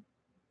them.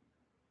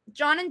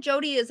 John and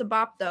Jody is a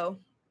bop though.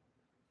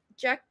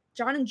 John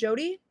and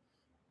Jody?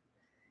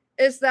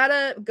 Is that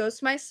a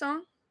Ghost Mice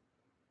song?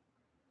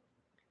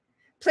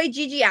 Play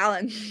Gigi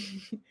Allen.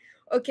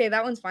 Okay,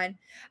 that one's fine.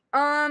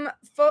 How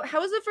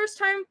was the first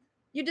time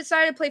you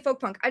decided to play folk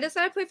punk? I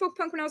decided to play folk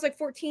punk when I was like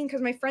 14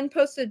 because my friend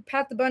posted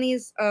Pat the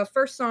Bunny's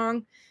first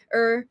song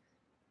or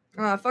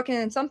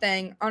fucking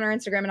something on our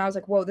Instagram, and I was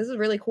like, whoa, this is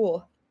really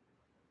cool.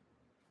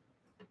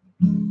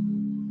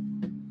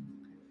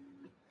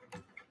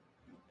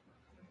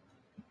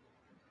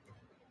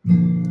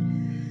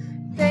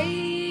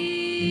 Babe,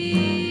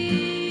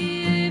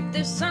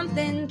 there's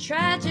something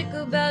tragic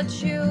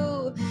about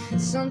you,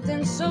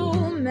 something so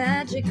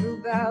magic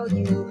about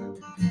you.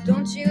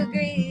 Don't you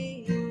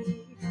agree?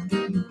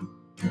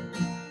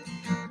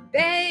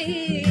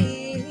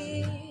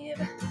 Babe,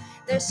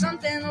 there's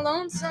something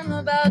lonesome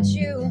about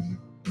you,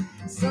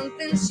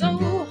 something so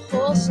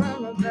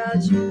wholesome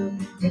about you.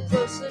 Get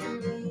closer to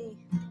me.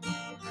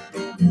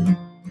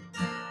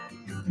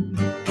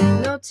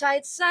 No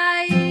tight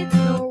sight,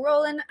 no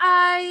rolling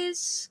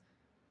eyes.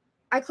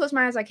 I close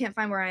my eyes, I can't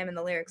find where I am in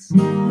the lyrics.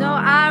 No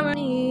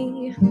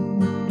irony,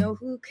 no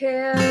who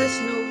cares,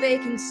 no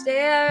vacant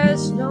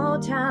stares, no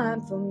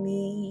time for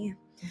me.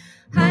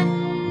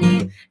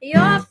 Honey,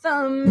 you're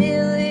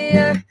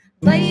familiar,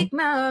 like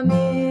my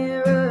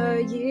mirror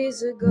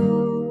years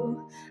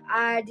ago.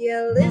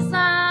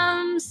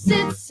 Idealism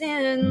sits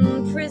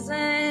in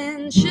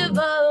prison,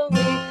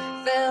 chivalry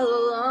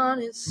fell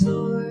on its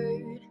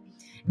sword.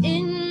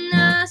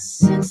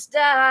 Innocence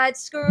died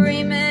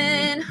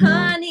screaming,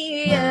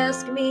 honey,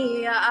 ask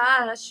me,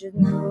 I should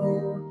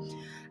know.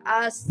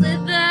 I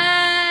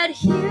slithered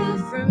here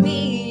for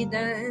me,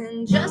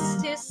 then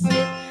just to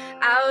sit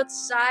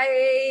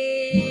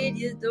outside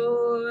your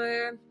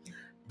door.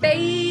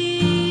 Babe,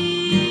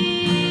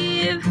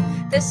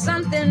 there's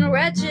something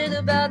wretched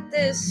about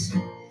this,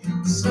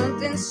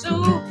 something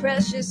so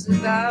precious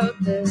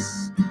about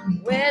this.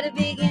 Where to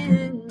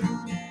begin?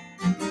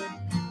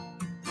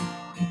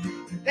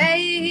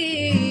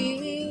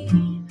 Babe,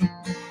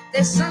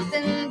 there's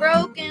something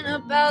broken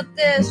about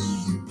this,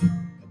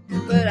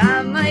 but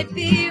I might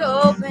be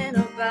open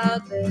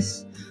about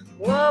this.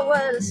 What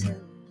was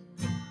it?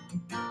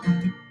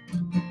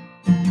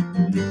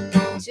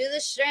 To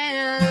the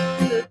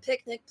strand, a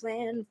picnic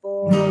plan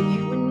for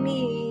you and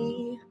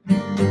me,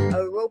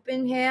 a rope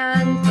in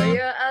hand for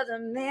your other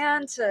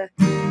man to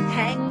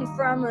hang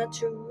from a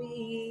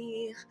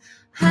tree.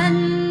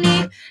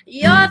 Honey,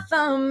 you're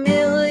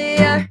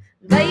familiar,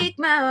 like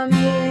my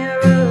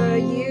mirror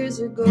years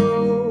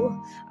ago.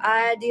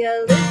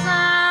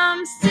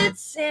 Idealism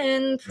sits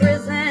in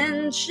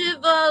prison,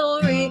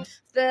 chivalry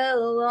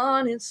fell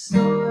on its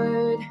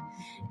sword.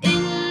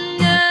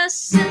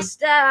 Innocence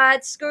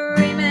died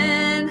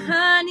screaming,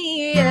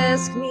 honey,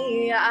 ask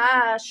me,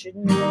 I should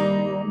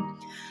know.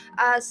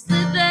 I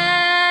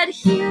slithered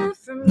here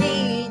for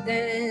me,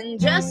 then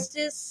just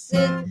to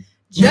sit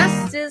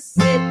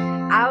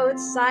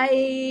outside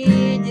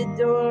your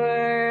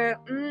door.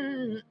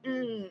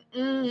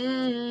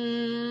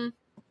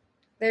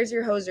 There's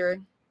your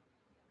hoser.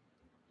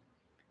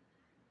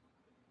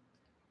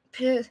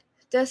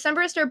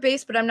 Decemberists are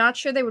base, but I'm not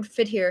sure they would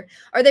fit here.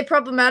 Are they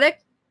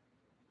problematic?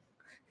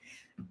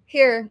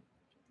 Here,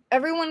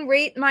 everyone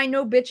rate my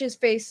no bitches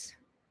face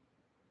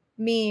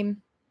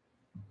meme.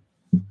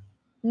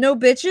 No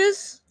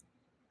bitches?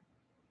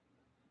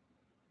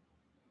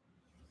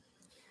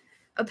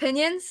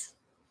 Opinions?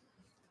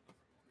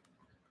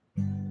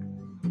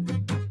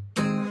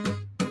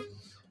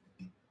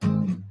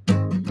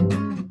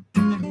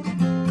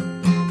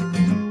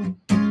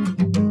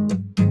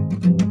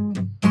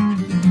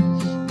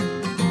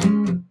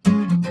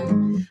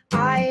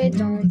 I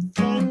don't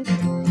think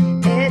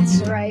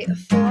it's right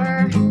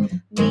for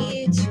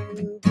me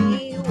to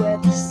be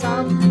with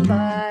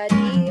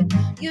somebody.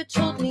 You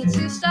told me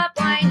to stop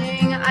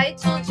whining, I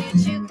told you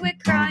to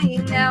quit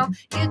crying. Now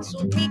you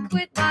told me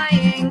quit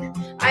lying,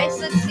 I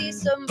said see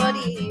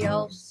somebody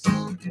else.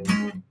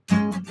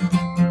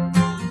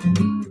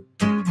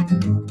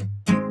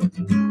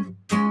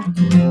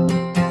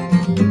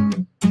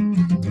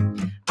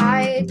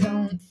 I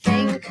don't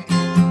think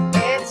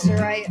it's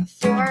right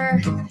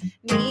for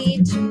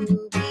me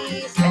to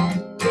be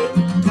spending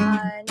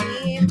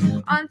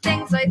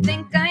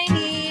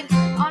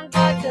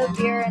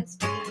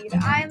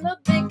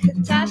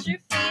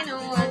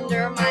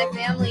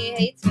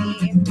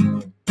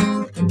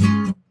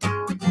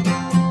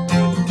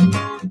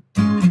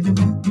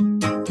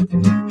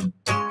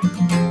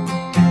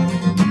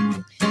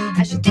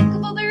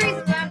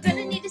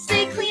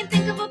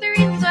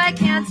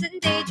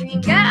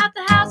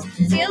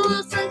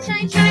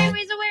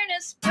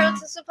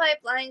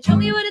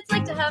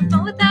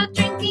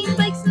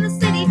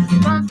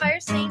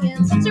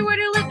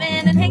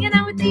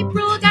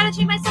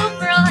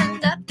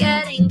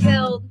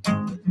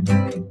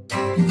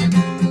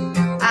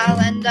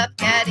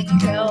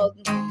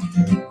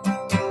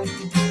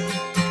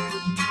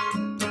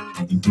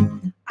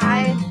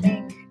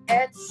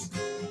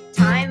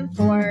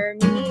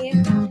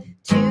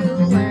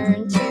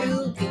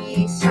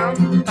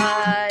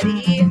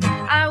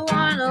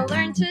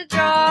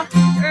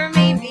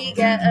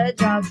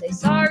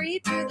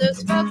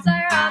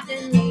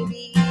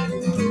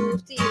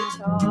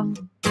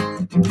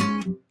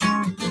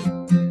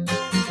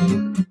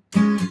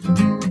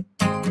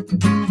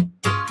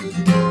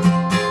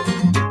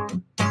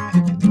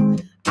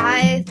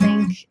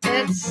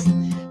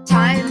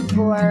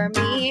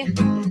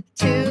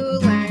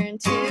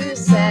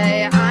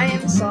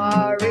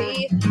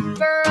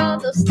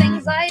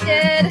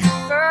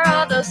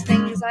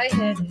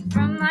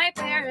from my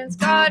parents.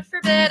 God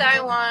forbid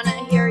I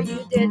wanna hear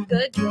you did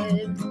good,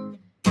 kid.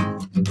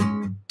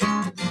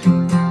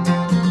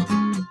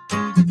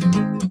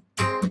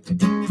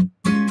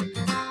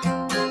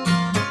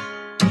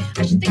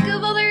 I should think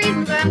of all the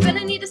reasons why I'm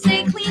gonna need to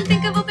stay clean.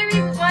 Think of all the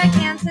reasons why I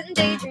can't sit and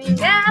daydream.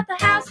 Get out the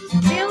house,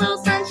 see a little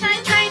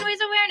sunshine, try and raise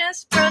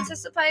awareness,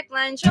 protest the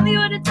pipeline. Show me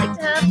what it's like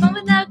to have fun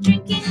without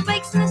drinking.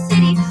 Bikes in the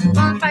city,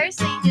 bonfire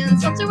singing,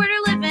 seltzer where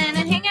to living,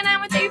 and hanging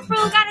out with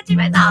April. Gotta do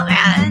myself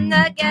and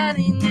not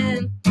getting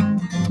in.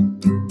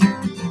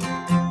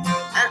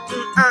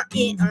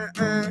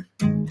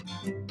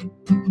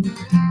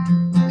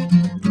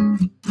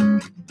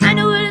 I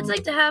know what it's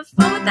like to have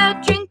fun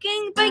without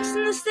drinking. Bikes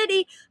in the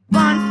city,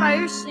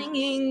 bonfire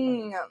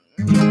singing.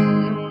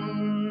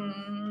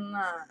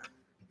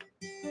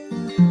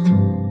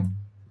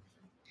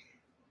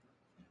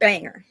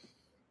 Banger.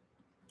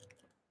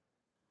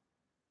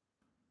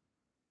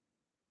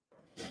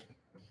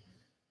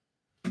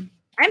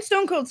 I'm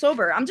stone cold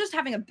sober. I'm just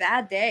having a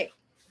bad day.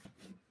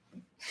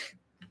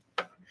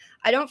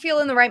 I don't feel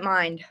in the right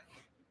mind.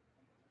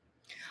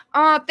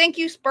 Thank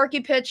you, Sparky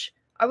Pitch.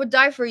 I would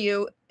die for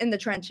you in the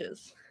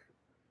trenches.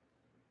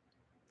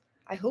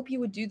 I hope you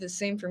would do the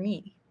same for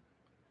me.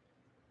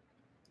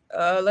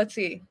 Let's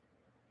see.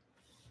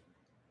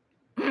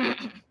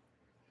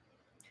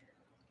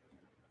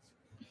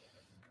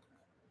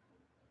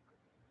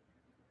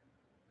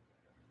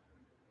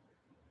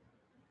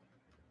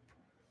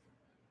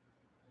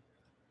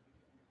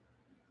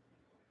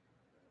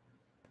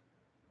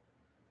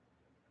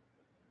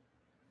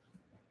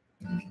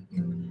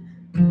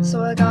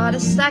 So I got a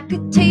stack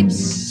of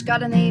tapes,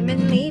 got a name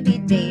and maybe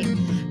date.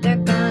 They're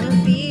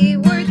gonna be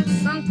worth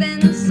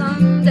something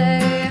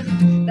someday.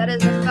 That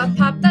is if I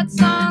pop that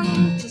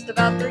song, just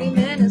about 3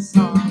 minutes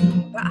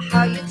long, about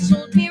how you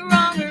told me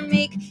wrong or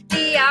make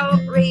the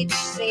outrage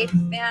safe.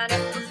 And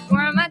if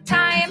before my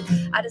time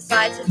I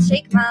decide to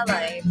take my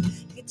life,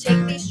 you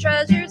take these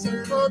treasures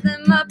and pull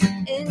them up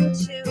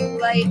into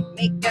light.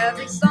 Make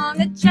every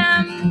song a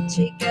gem,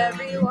 take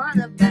every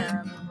one of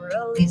them,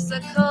 release a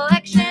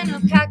collection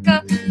of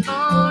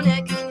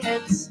cacophonic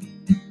hits,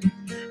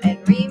 and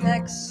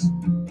remix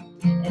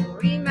and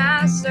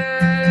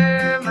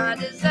remaster my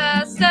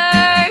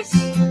disasters.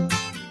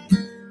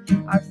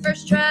 Our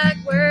first track,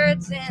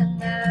 words and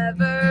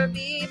never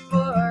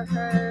before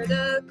heard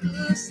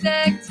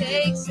acoustic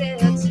takes,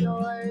 it's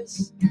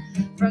yours.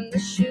 From the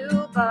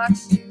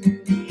shoebox to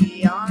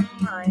the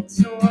online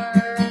store,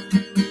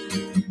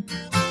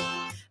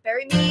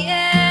 bury me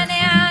in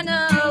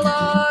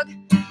analog,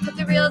 put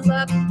the reels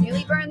up,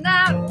 nearly burned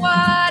that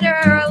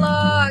water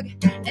log,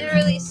 and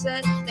release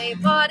it. They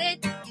bought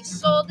it, you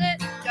sold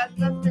it, got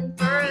nothing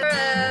for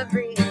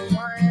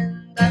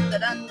everyone. Dun dun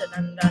dun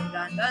dun dun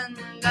dun dun dun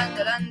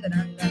dun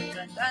dun dun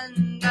dun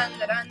dun dun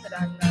dun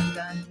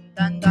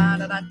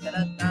dun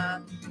dun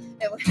dun.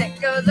 And when it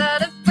goes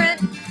out of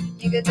print,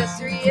 you could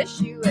just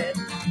reissue it.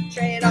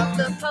 Trade off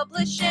the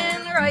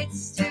publishing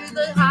rights to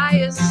the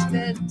highest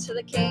bid, to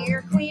the king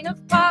or queen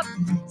of pop.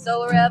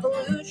 Sell a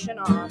revolution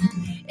on.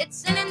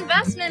 It's an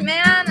investment,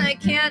 man. I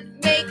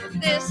can't make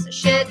this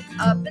shit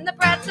up. And the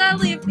brats I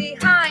leave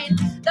behind,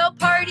 they'll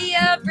party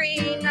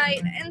every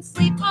night and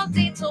sleep all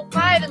day till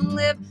 5 and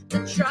live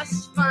the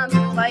trust fund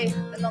life.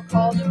 And they'll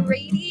call the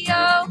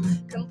radio,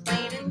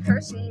 complain and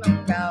curse and moan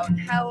about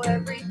how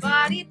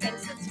everybody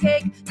thinks it's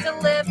cake to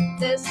live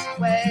this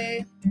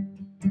way.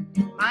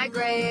 My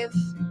grave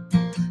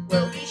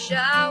will be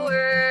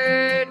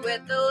showered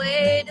with the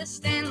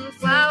latest in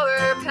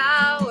flower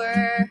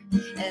power,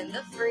 and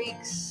the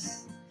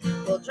freaks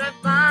will drive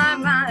by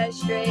my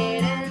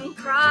street and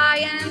cry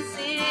and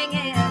sing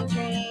and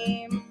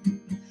dream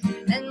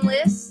and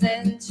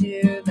listen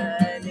to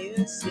the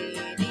new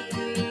CD.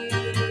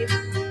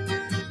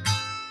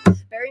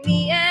 Bury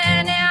me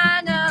in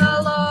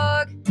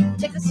analog,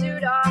 take the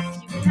suit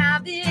off, you can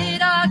have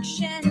it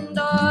auctioned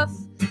off.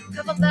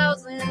 Couple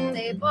thousand,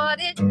 they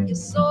bought it, you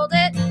sold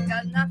it,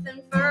 got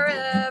nothing for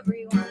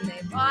everyone.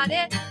 They bought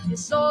it, you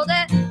sold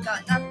it,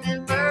 got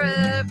nothing for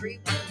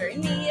everyone. Bury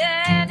me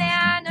in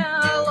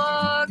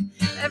analog,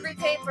 every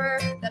paper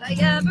that I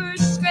ever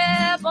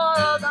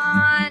scribbled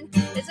on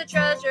is a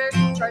treasure,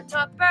 chart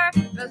topper,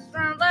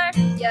 bestseller.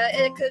 Yeah,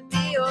 it could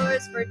be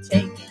yours for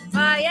taking.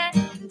 Buy it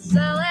and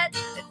sell it,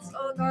 it's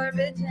all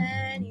garbage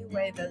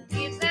anyway. The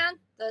thieves and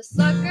the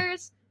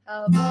suckers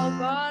have all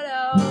got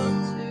out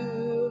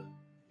too.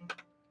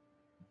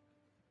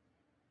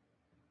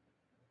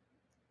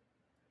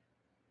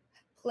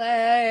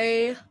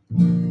 Play.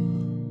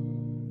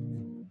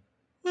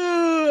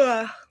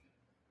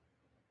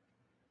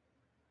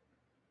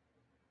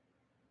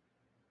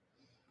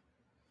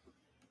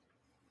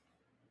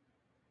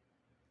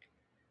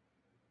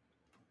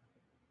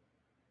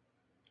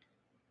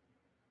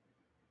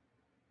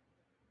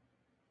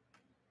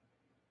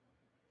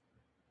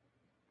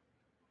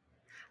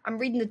 I'm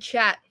reading the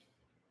chat.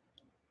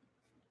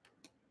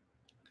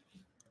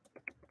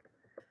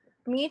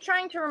 Me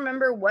trying to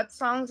remember what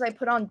songs I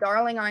put on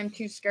Darling, I'm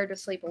Too Scared to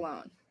Sleep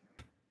Alone.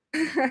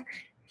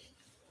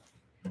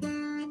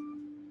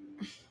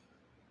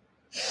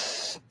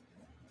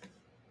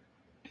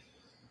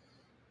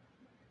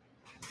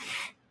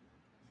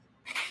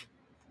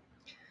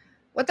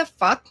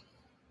 fuck?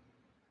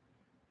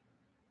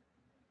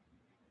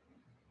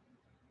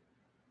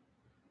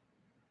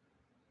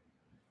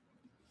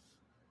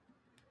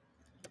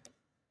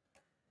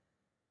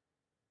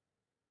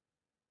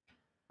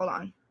 Hold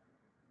on.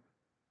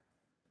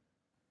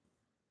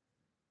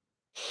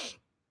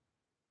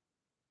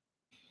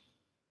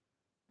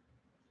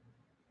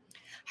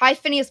 Hi,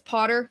 Phineas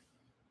Potter.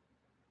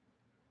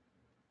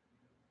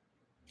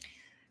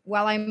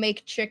 While I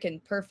make chicken,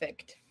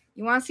 perfect.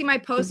 You want to see my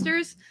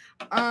posters?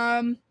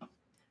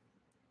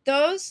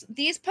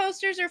 These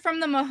posters are from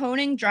the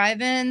Mahoning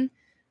Drive-In,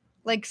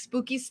 like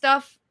spooky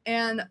stuff,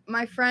 and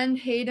my friend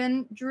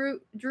Hayden drew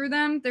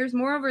them. There's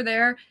more over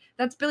there.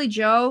 That's Billy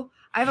Joe.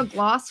 I have a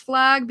gloss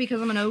flag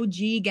because I'm an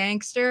OG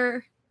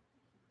gangster.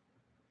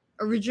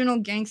 Original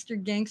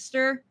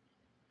gangster.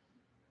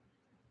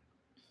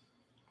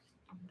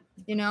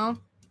 You know?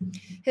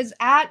 His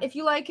if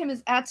you like him,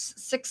 his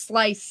 @sick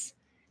slice.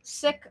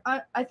 Sick,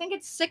 I think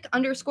it's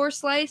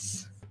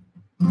sick_slice.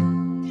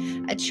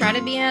 I try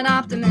to be an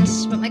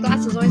optimist, but my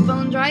glass is always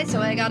bone dry, so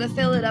I gotta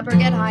fill it up or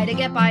get high to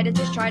get by, to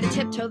just try to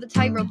tiptoe the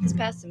tightrope, because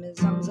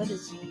pessimism's a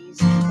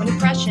disease. When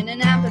depression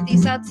and apathy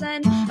sets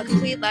in, a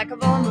complete lack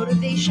of all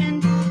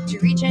motivation to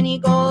reach any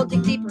goal,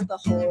 dig deeper the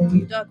hole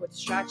you dug with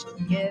distraction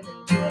and give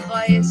into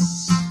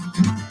advice.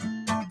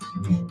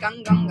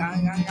 Gun, gun,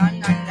 gun, gun, gun,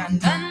 gun, gun,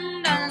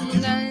 gun,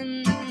 gun,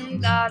 gun,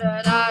 da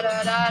da da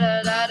da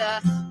da da da.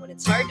 When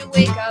it's hard to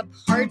wake up,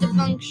 hard to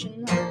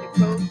function, hard to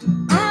cope.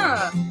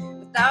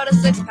 Without a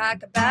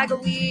six-pack, a bag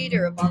of weed,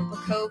 or a bump of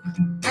coke.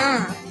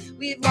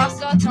 We've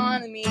lost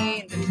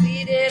autonomy and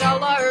depleted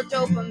all our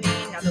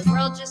dopamine. Now the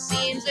world just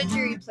seems a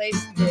dreary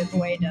place,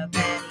 devoid of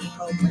any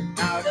hope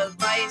without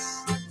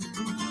advice.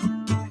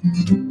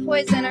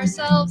 Poison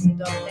ourselves and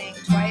don't think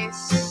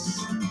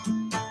twice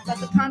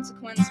about the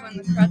consequence when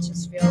the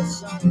crutches feel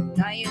so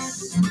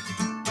nice.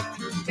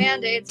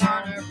 Band-aids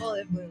on our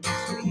bullet wounds,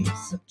 we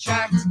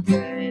subtract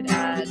good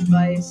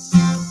advice.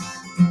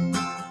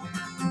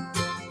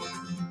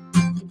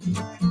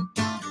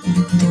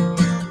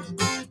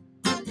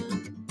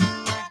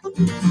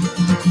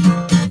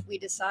 We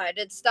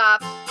decided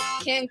stop,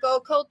 can't go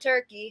cold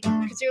turkey,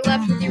 cause you're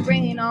left with your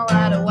brain all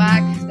out of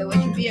whack. Though it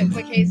can be a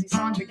quick hazy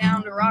saunter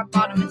down to rock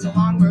bottom, it's a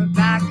long road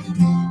back.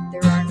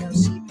 There are no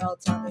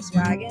seatbelts on this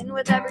wagon,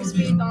 with every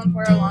speed bump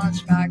we're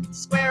launched back to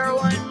square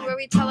one, where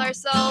we tell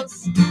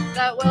ourselves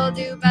that we'll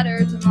do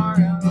better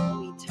tomorrow.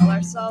 We tell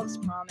ourselves,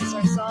 promise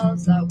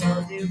ourselves that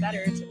we'll do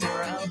better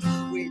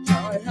tomorrow. We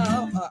tell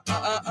ourselves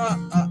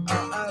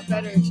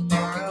better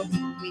tomorrow.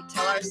 We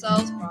tell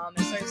ourselves,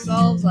 promise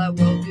ourselves that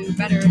we'll do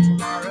better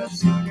tomorrow.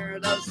 Sooner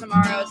those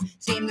tomorrows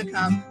seem to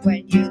come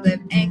when you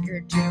live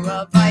anchored to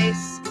a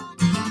vice.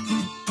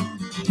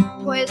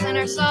 Poison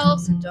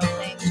ourselves and don't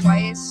think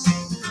twice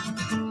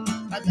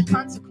about the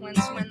consequence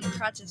when the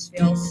crutches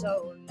feel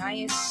so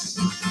nice.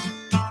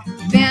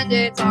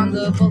 Band-aids on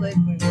the bullet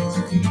wounds,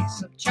 we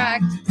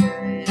subtract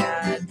good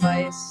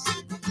advice.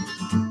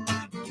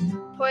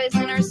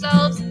 Poison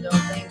ourselves and don't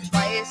think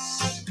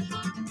twice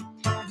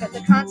about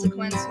the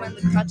consequence when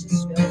the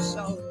crutches feel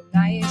so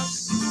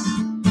nice.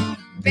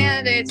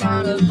 Band-aids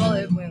on the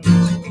bullet wounds,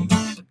 we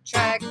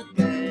subtract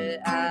good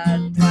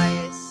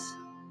advice.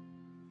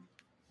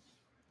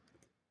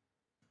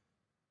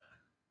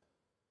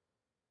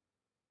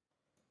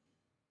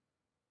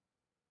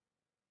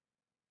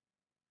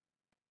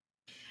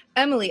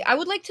 Emily, I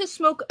would like to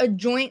smoke a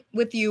joint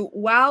with you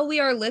while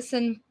we are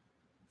listening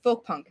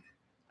folk punk.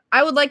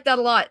 I would like that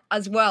a lot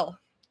as well.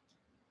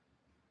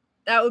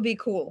 That would be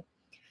cool.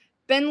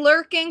 Been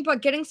lurking,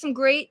 but getting some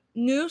great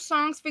new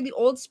songs for the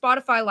old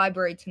Spotify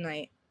library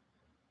tonight.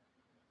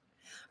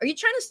 Are you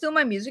trying to steal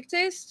my music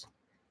taste?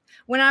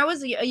 When I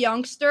was a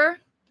youngster,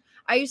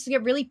 I used to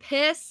get really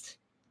pissed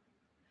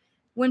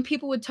when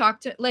people would talk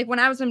to, like when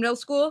I was in middle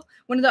school,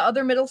 one of the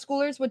other middle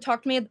schoolers would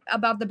talk to me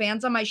about the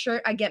bands on my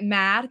shirt. I'd get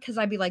mad because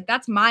I'd be like,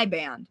 that's my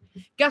band.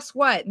 Guess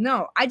what?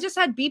 No, I just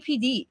had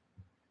BPD.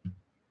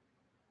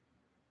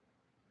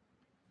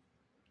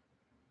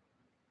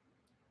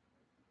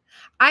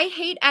 I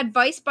hate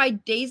advice by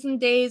Days and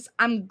Days.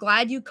 I'm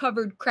glad you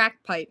covered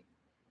crack pipe.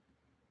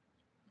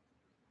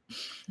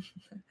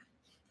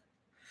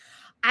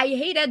 I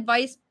hate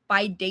advice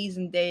by Days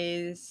and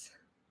Days.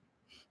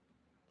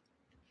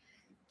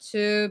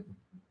 Okay,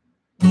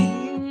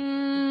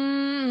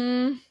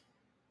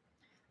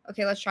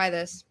 let's try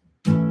this.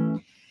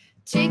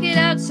 Take it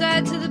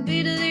outside to the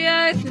beat of the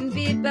earth and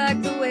beat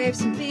back the waves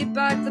and beat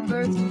back the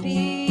birth and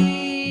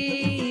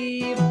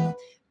be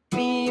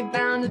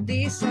bound to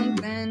be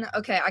something.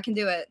 Okay, I can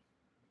do it.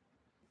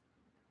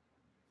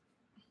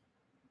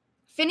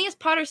 Phineas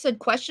Potter said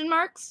question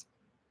marks.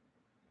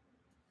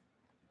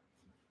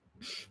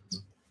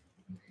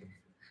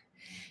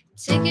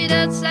 Take it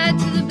outside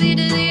to the beat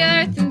of the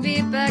earth and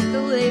beat back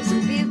the waves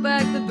and beat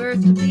back the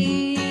birth and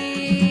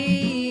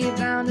be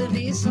bound to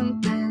be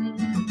something.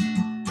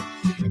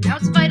 And now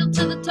it's vital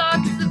to the talk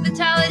of the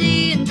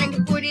vitality, and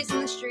drinking 40s in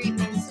the street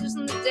means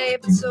losing the day,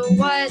 but so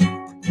what?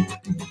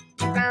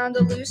 You're bound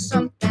to lose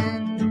something.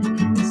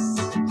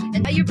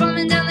 And now you're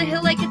bumming down the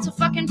hill like it's a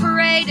fucking parade.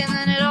 parade, and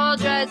then it all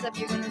dries up.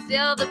 You're gonna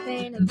feel the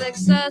pain of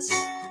excess,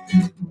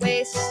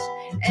 waste,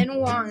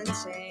 and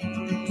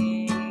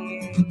wanting.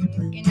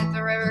 Looking at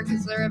the river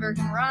because the river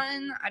can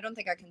run. I don't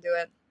think I can do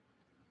it.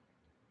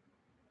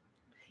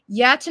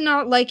 Yeah to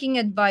not liking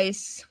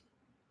advice.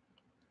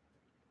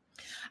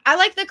 I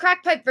like the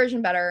crack pipe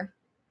version better.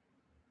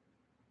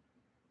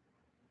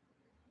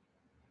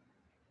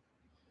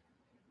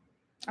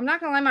 I'm not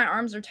gonna lie, my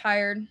arms are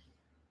tired.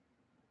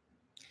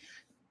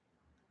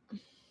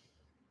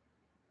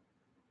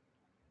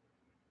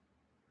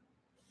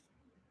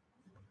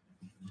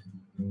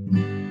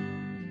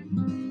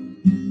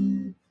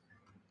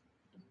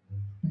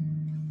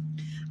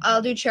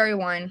 I'll do cherry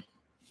wine.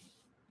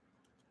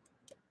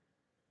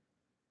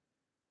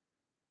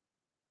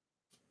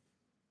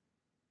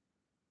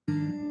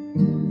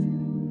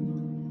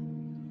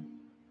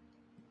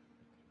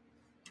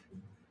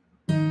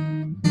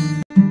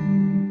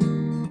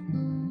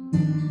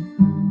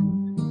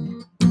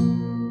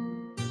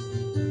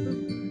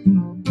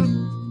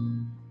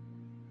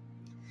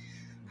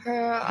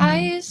 Her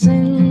eyes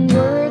and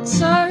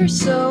words are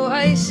so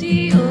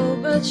icy, oh,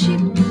 but she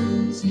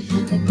burns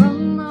like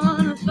rum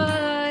on a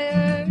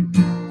fire.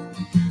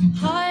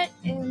 Hot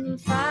and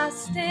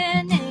fast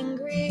and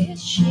angry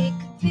as she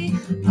could be.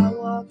 I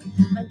walk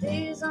my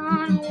days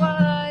on a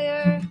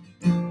wire.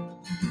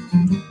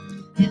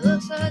 It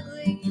looks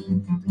ugly,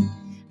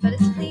 but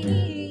it's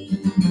clean.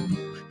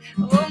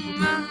 Oh,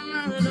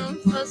 mama, don't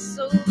fuss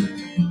over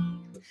me.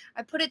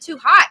 I put it too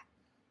hot.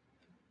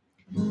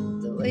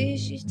 The way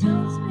she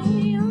tells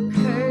me I'm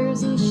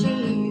hers and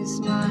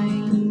she's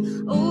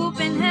mine.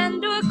 Open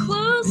hand or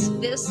closed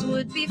fist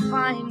would be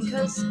fine,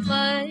 'cause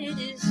blood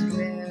is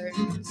rare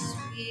and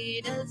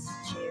sweet as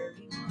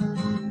cherry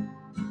wine.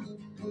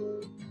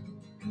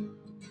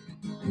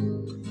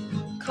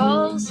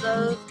 Calls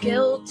of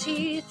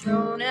guilty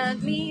thrown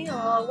at me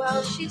all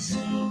while she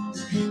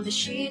sings the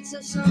sheets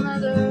of some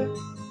other.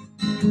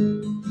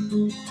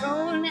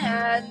 Thrown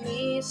at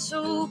me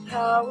so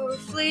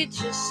powerfully,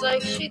 just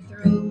like she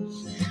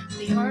throws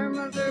the arm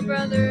of her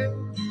brother.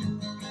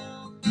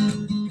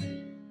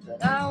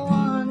 But I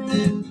want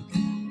it,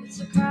 it's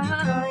a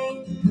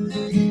crime,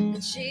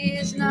 and she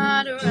is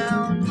not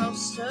around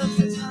most of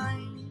the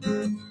time.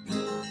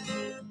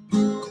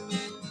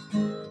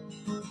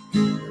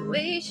 The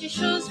way she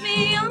shows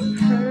me I'm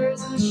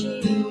hers and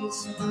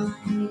she's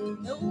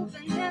mine.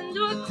 Open hand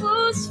or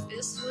closed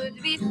fist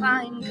would be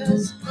fine,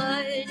 'cause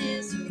blood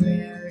is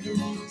rare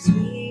and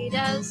sweet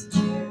as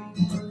cherry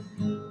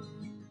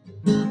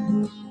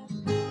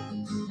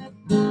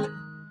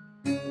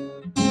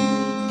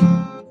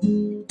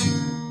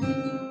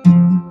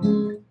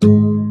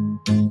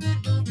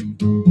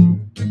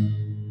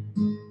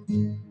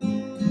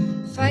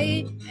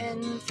Fight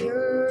and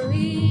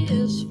fury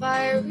is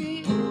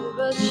fiery,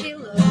 but she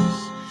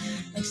loves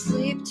like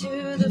sleep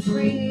to the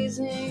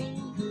freezing.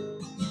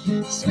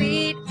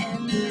 Sweet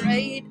and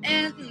right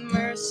and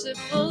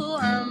merciful,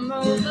 I'm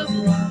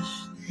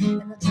overwashed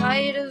in the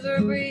tide of her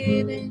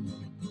breathing.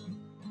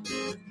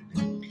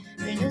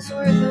 And it's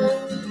worth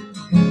it,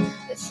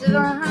 it's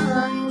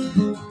divine,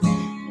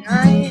 and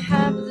I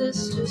have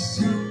this just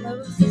some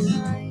of the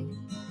time.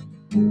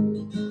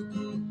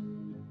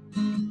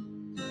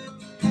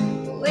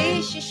 The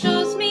way she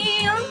shows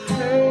me I'm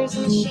hers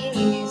and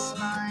she's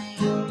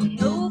mine.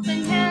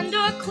 Open hand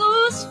or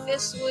closed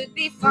fist would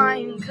be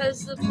fine,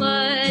 'cause the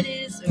blood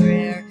is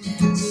rare,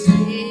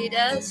 sweet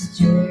as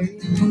cherry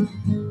wine.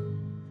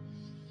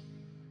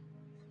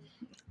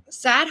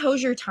 Sad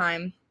Hosier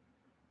time.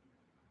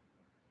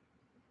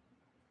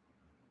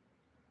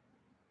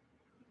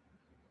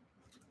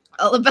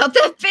 All about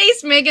that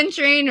face, Megan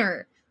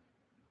Trainor.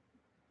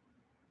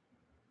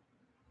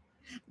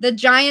 The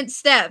giant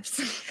steps.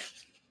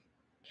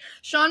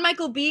 Shawn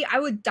Michael B, I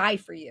would die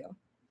for you.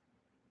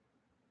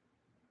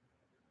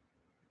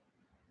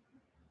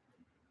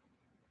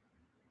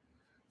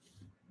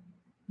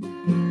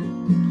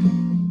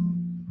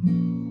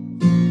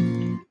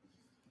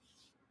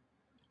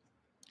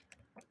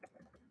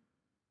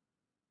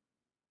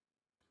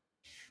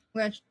 I'm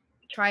going to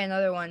try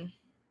another one,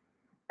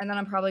 and then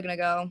I'm probably going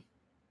to go.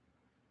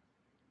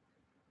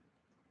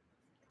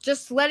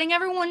 Just letting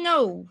everyone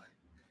know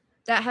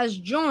that has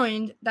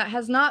joined, that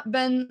has not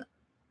been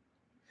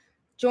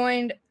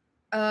joined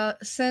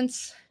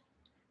since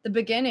the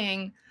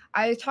beginning.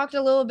 I talked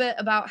a little bit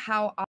about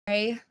how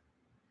I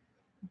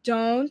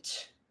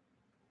don't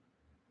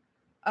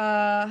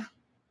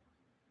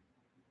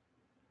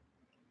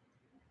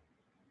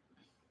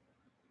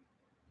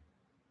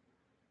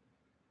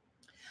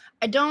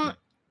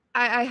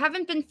I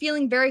haven't been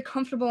feeling very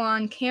comfortable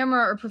on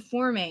camera or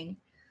performing,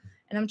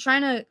 and I'm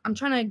trying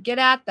to get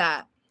at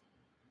that,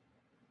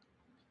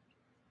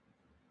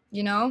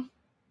 you know.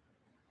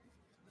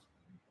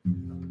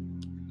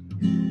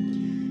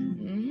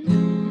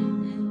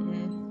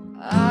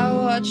 I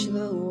watch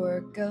the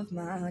work of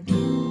my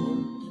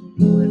kingdom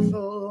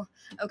beautiful.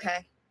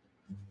 Okay.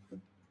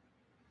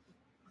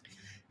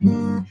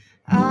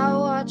 I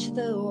watch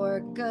the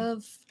work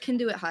of. Can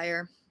do it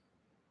higher.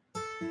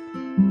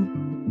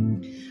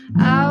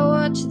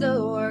 watch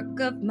the work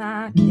of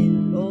my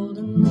kindled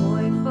and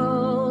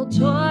joyful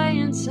toy,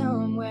 and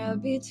somewhere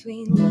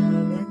between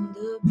love and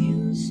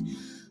abuse,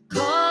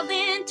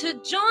 calling to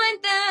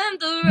join them,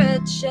 the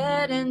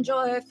wretched and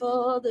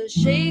joyful, the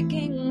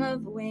shaking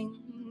of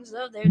wings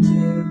of their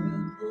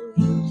terrible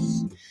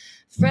use.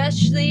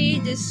 Freshly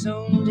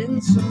disowned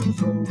in some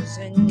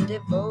frozen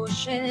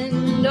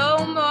devotion,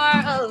 no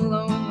more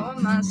alone or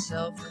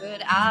myself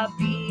could I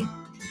be.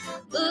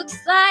 Looks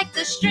like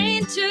the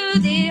strain to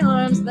the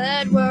arms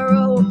that were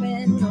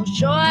open, no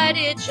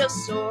shortage of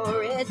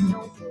sordid,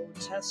 no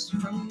protest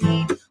from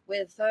me.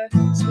 With her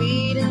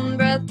sweet in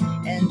breath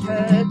and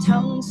her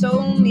tongue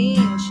so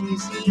mean,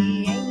 she's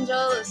the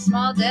angel of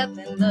small death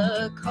in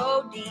the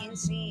codeine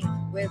scene.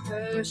 With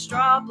her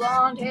straw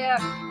blonde hair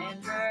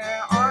and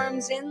her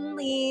arms in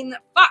lean,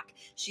 fuck,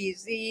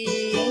 she's the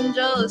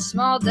angel of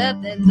small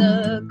death in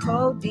the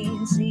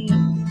codeine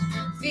scene.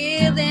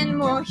 Feeling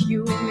more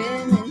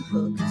human and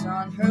hooked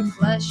on her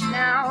flesh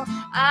now,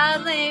 I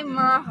lay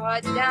my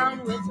heart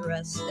down with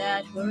rest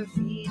at her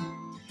feet.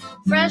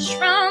 Fresh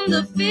from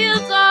the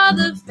fields, all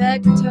the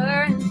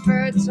vector and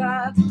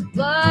fertile,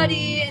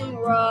 bloody and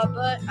raw,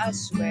 but I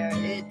swear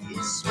it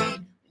is sweet.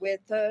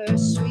 With her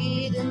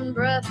sweet in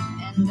breath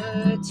and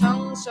her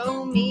tongue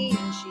so mean,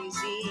 she's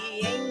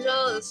the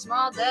angel of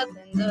small death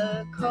in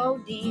the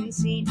codeine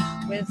scene.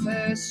 With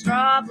her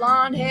straw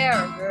blonde hair,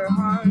 her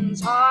arms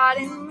hard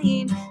and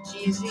lean,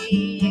 she's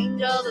the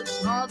angel of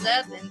small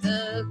death in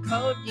the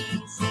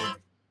codeine scene.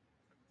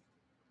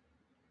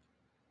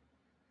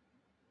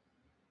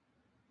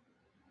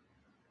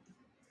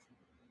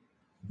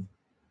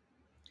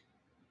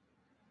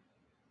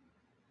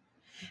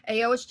 Hey,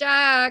 yo, it's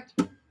Jack,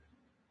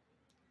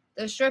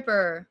 the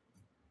stripper.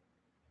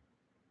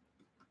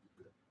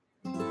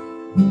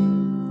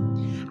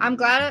 I'm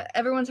glad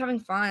everyone's having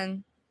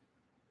fun.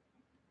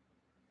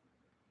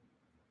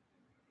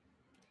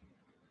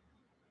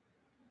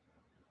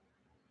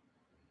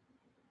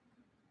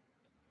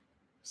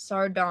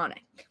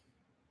 Sardonic.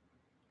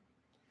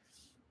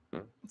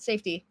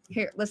 Safety.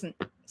 Here, listen.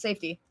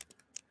 Safety.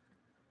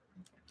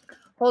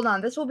 Hold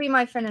on. This will be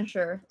my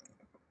finisher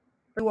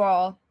for you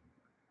all.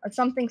 It's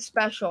something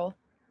special.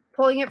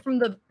 Pulling it from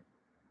the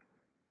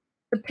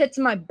pits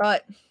of my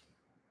butt.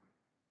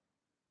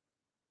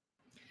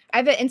 I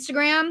have an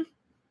Instagram.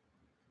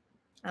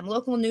 I'm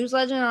local news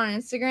legend on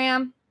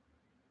Instagram.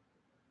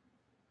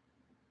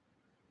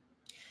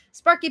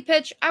 Sparky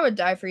Pitch, I would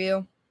die for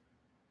you.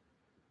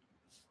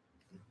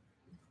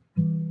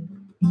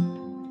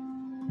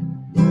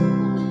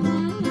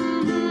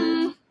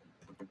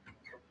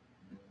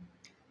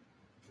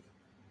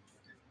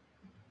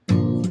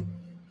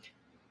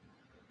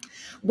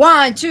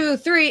 One, two,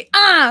 three,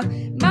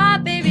 my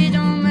baby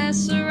don't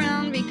mess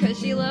around because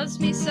she loves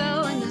me so,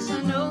 and this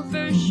I know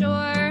for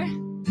sure.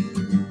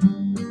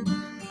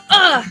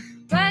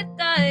 But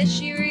does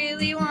she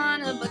really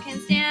wanna, but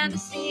can't stand to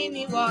see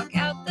me walk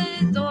out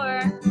the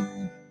door?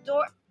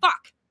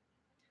 Fuck.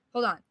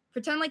 Hold on.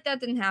 Pretend like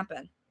that didn't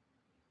happen.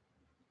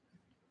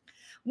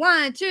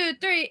 1, 2,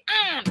 3,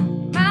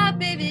 my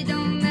baby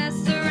don't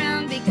mess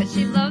around because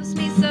she loves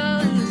me so,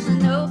 and this I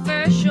know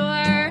for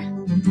sure.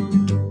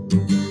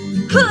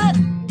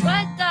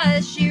 What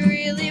does she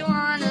really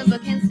wanna,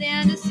 but can't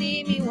stand to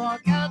see me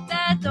walk out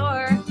that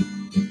door?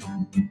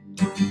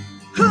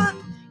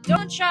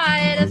 Don't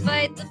try to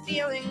fight the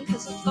feeling,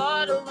 cause the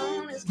thought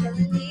alone is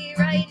killing me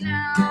right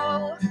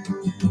now.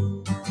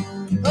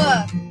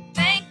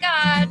 Thank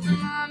God for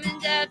mom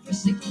and dad for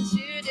sticking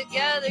two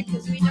together,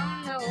 cause we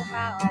don't know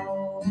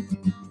how.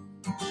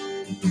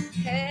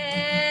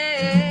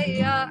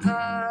 Hey,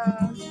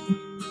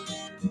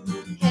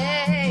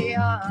 hey,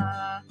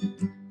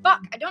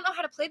 fuck, I don't know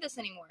how to play this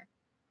anymore.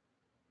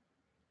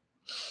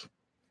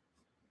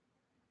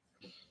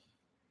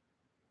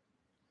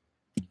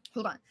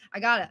 Hold on, I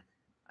got it.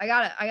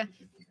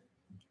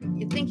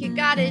 You think you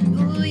got it,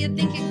 ooh, you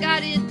think you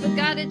got it, but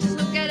got it, just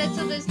look at it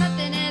till there's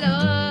nothing at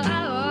all.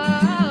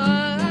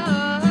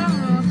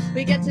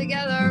 We get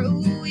together,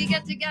 ooh, we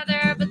get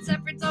together, but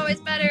separate's always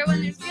better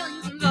when there's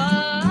feelings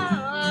involved.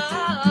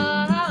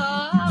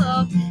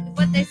 If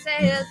what they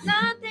say is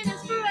nothing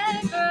is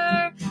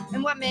forever,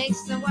 and what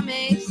makes good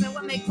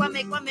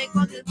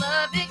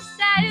love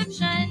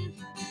exception?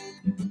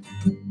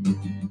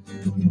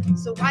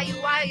 So why you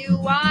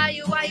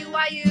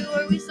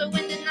are we so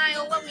in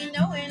denial when we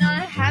know we're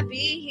not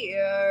happy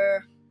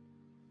here?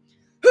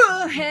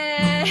 Ooh,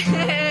 hey,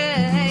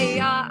 hey,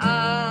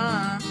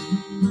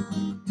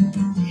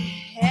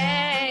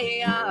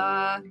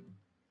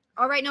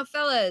 all right, no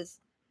fellas.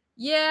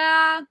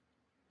 Yeah,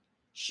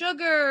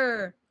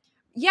 sugar.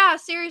 Yeah,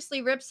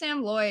 seriously, rip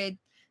Sam Lloyd.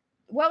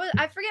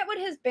 I forget what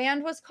his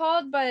band was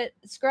called, but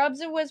Scrubs,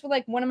 it was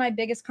like one of my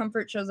biggest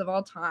comfort shows of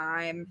all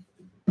time.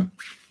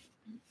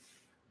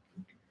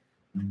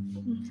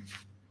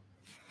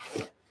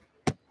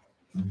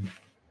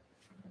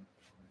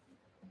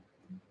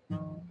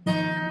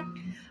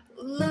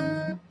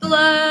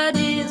 Blood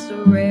is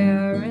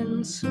rare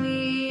and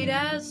sweet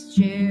as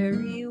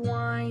cherry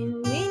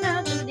wine. We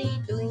naturally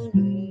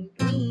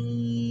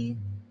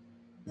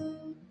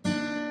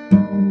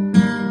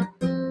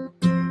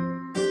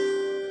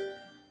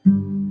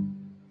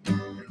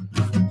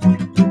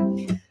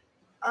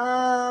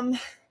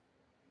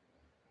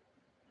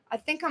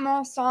think I'm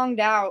all songed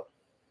out.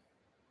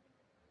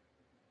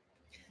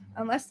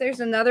 Unless there's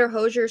another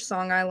Hozier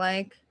song I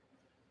like.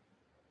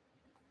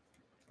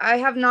 I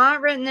have not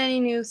written any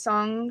new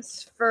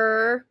songs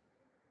for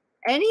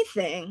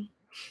anything.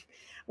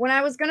 When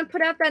I was gonna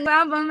put out that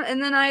album, and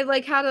then I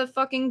like had a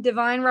fucking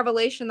divine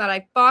revelation that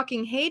I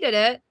fucking hated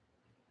it.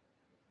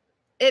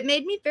 It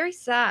made me very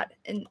sad,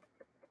 and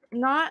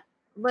not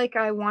like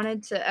I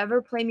wanted to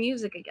ever play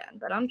music again,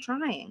 but I'm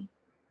trying.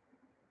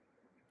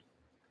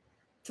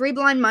 3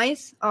 Blind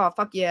Mice? Oh,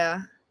 fuck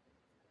yeah.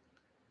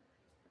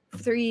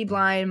 3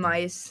 blind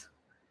mice.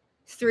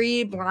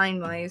 3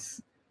 blind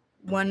mice.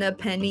 1 a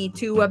penny,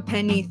 2 a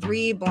penny,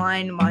 3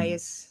 blind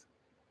mice.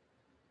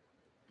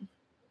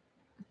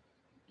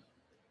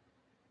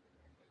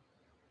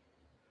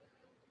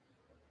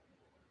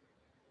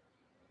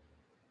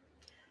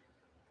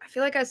 I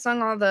feel like I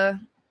sung all the...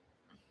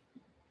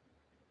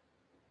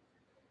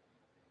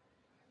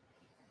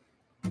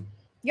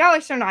 Y'all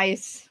are so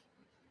nice.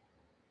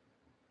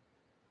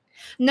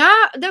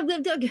 No,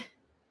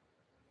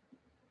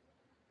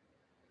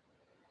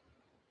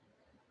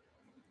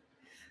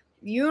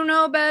 you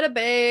know better,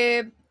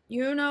 babe.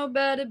 You know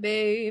better,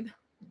 babe.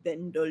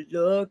 Then to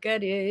look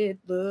at it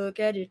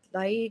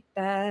like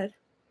that.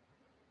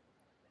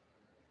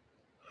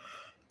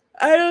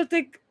 I don't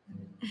think...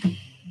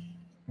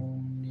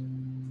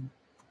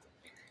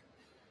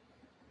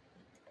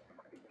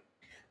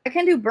 I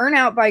can do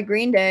Burnout by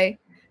Green Day,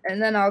 and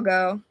then I'll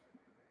go.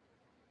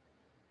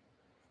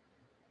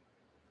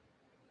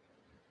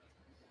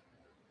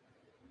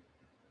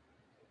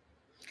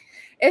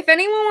 If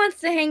anyone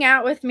wants to hang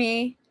out with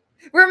me,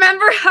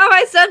 remember how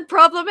I said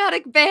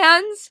problematic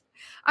bands?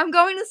 I'm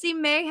going to see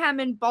Mayhem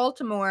in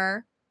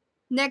Baltimore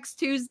next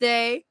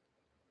Tuesday.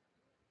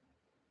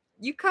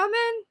 You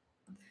coming?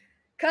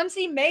 Come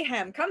see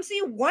Mayhem. Come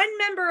see one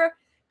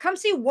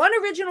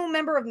original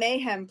member of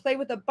Mayhem play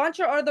with a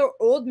bunch of other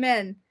old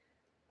men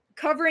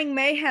covering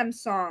Mayhem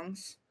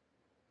songs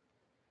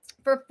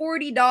for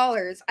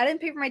 $40. I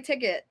didn't pay for my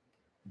ticket.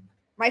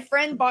 My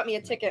friend bought me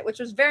a ticket, which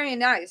was very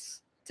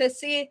nice, to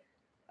see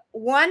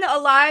one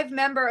alive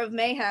member of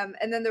Mayhem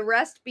and then the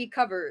rest be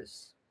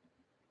covers.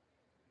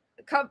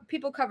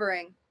 People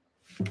covering.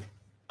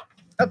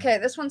 Okay,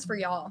 this one's for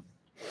y'all.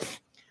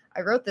 I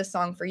wrote this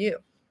song for you.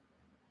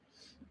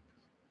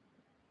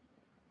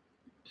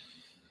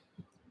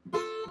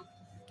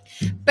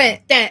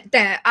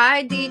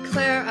 I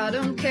declare I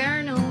don't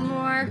care no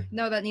more.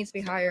 No, that needs to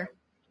be higher.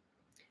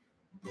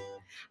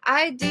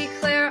 I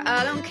declare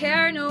I don't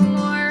care no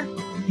more.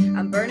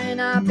 I'm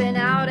burning up and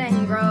out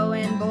and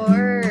growing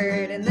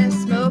bored in this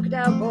smoked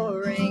out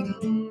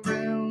boring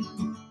room.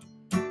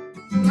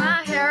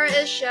 My hair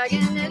is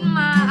shagging in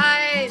my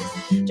eyes,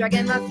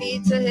 dragging my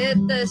feet to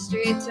hit the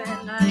street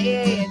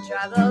tonight.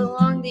 Drive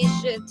along these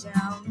shit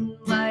down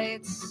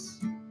lights.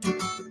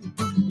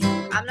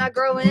 I'm not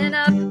growing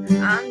up,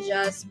 I'm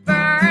just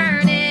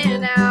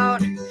burning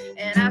out.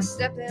 And I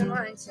step in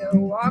line to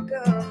walk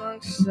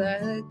amongst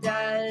the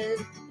dead.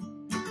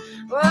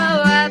 Whoa,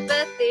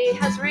 apathy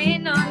has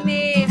rained on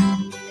me,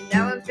 and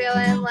now I'm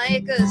feeling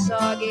like a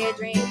soggy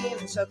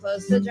dream. So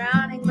close to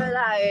drowning, but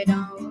I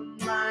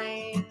don't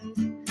mind.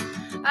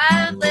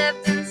 I've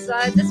lived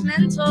inside this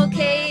mental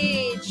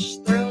cage,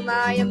 threw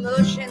my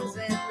emotions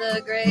in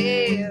the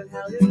grave.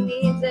 Hell, who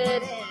needs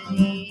it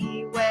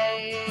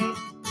anyway?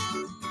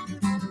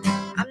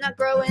 I'm not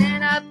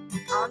growing up,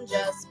 I'm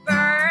just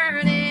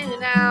burning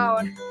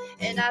out.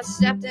 And I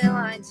stepped in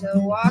line to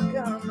walk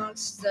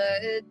amongst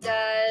the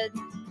dead.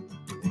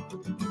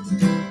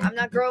 I'm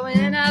not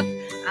growing up,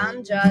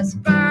 I'm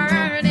just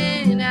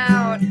burning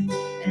out.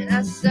 And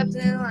I stepped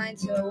in line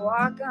to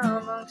walk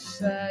amongst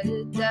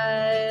the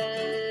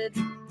dead.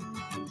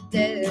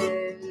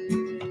 Dead.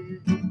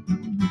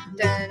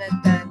 Dun,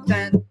 dun,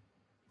 dun.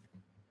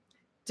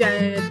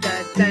 Dun,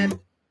 dun, dun.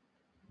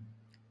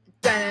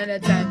 Dun,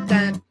 dun,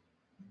 dun.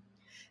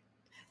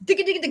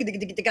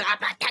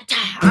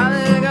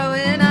 I'm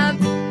going up,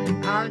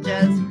 I'm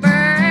just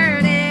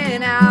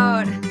burning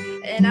out.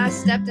 And I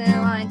stepped in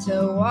line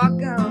to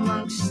walk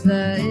amongst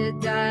the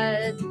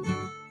dead.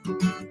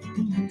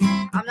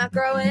 I'm not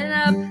growing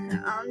up,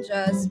 I'm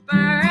just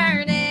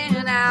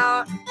burning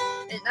out.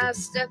 And I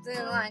stepped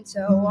in line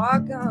to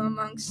walk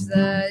amongst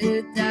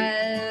the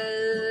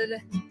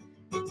dead.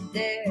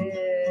 Dead.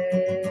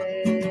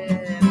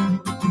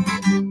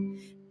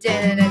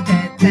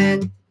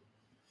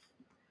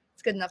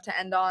 It's good enough to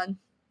end on.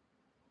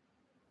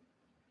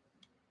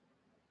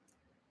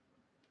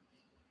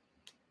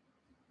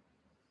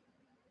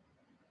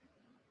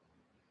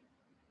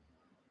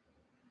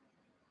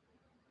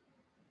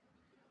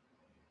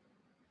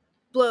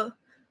 Blow.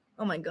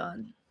 Oh my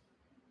god.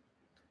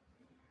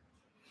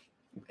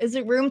 Is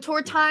it room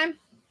tour time?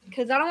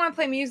 Because I don't want to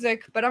play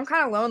music, but I'm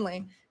kind of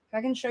lonely.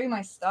 I can show you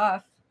my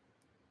stuff.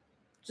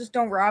 Just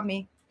don't rob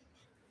me.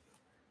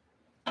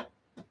 Ow,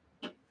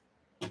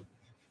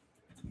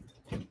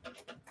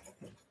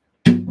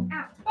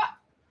 fuck.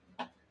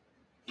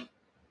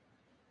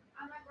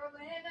 I'm not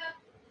growing up.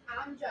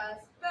 I'm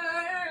just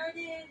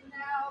burning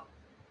out.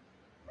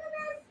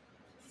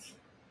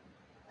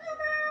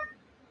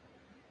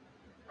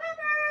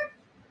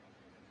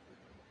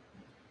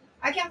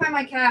 can't find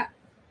my cat.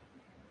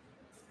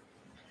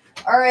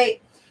 All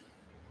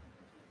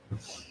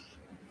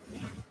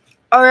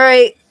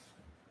right.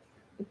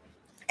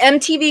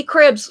 MTV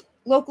Cribs,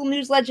 Local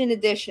News Legend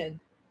Edition.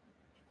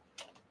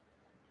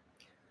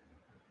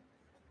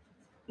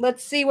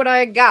 Let's see what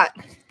I got.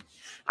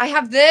 I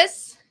have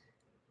this.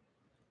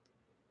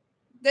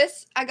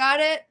 I got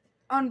it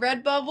on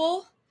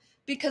Redbubble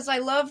because I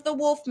love the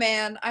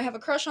Wolfman. I have a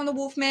crush on the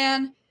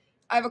Wolfman.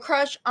 I have a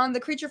crush on the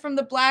creature from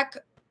the Black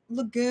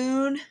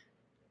Lagoon.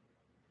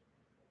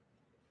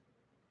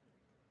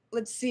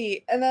 Let's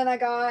see. And then I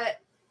got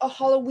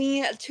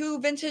two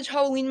vintage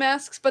Halloween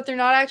masks, but they're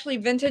not actually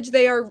vintage.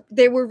 They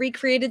were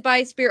recreated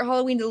by Spirit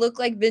Halloween to look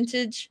like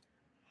vintage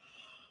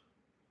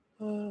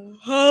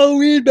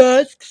Halloween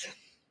masks.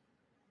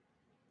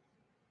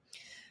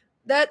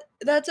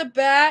 That's a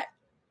bat.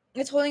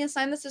 It's holding a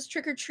sign that says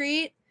trick or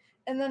treat.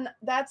 And then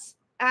that's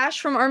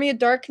Ash from Army of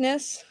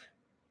Darkness.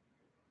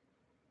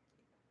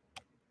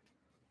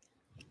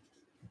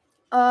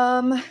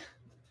 I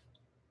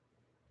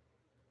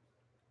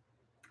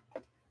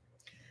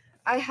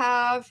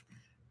have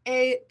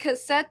a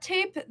cassette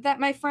tape that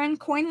my friend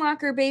Coin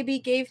Locker Baby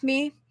gave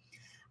me.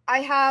 I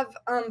have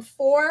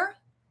 4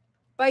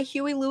 by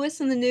Huey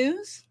Lewis and the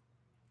News.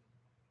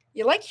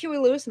 You like Huey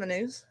Lewis and the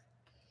News?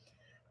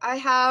 I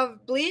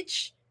have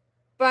Bleach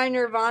by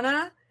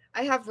Nirvana.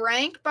 I have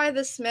Rank by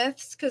the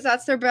Smiths because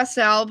that's their best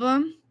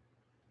album.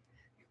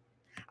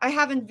 I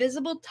have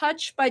Invisible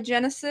Touch by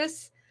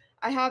Genesis.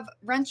 I have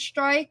Rent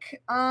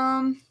Strike.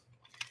 I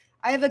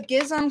have a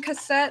Gizm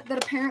cassette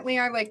that apparently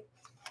I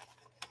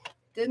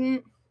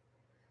didn't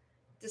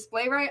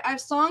display right. I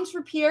have songs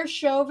for Pierre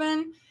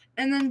Chauvin.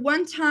 And then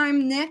one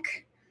time,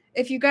 Nick,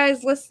 if you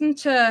guys listen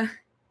to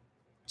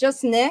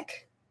just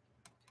Nick,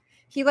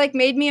 he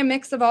made me a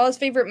mix of all his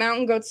favorite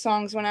Mountain Goats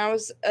songs when I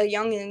was a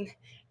youngin'.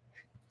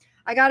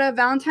 I got a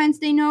Valentine's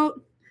Day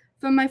note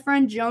from my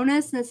friend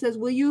Jonas, and it says,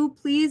 "Will you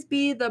please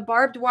be the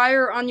barbed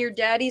wire on your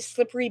daddy's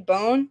slippery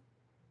bone?"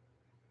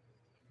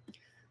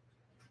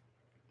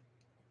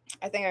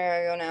 I think I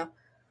gotta go now.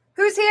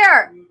 Who's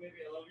here?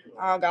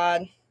 Oh,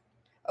 God.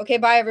 Okay,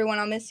 bye, everyone.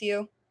 I'll miss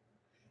you.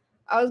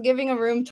 I was giving a room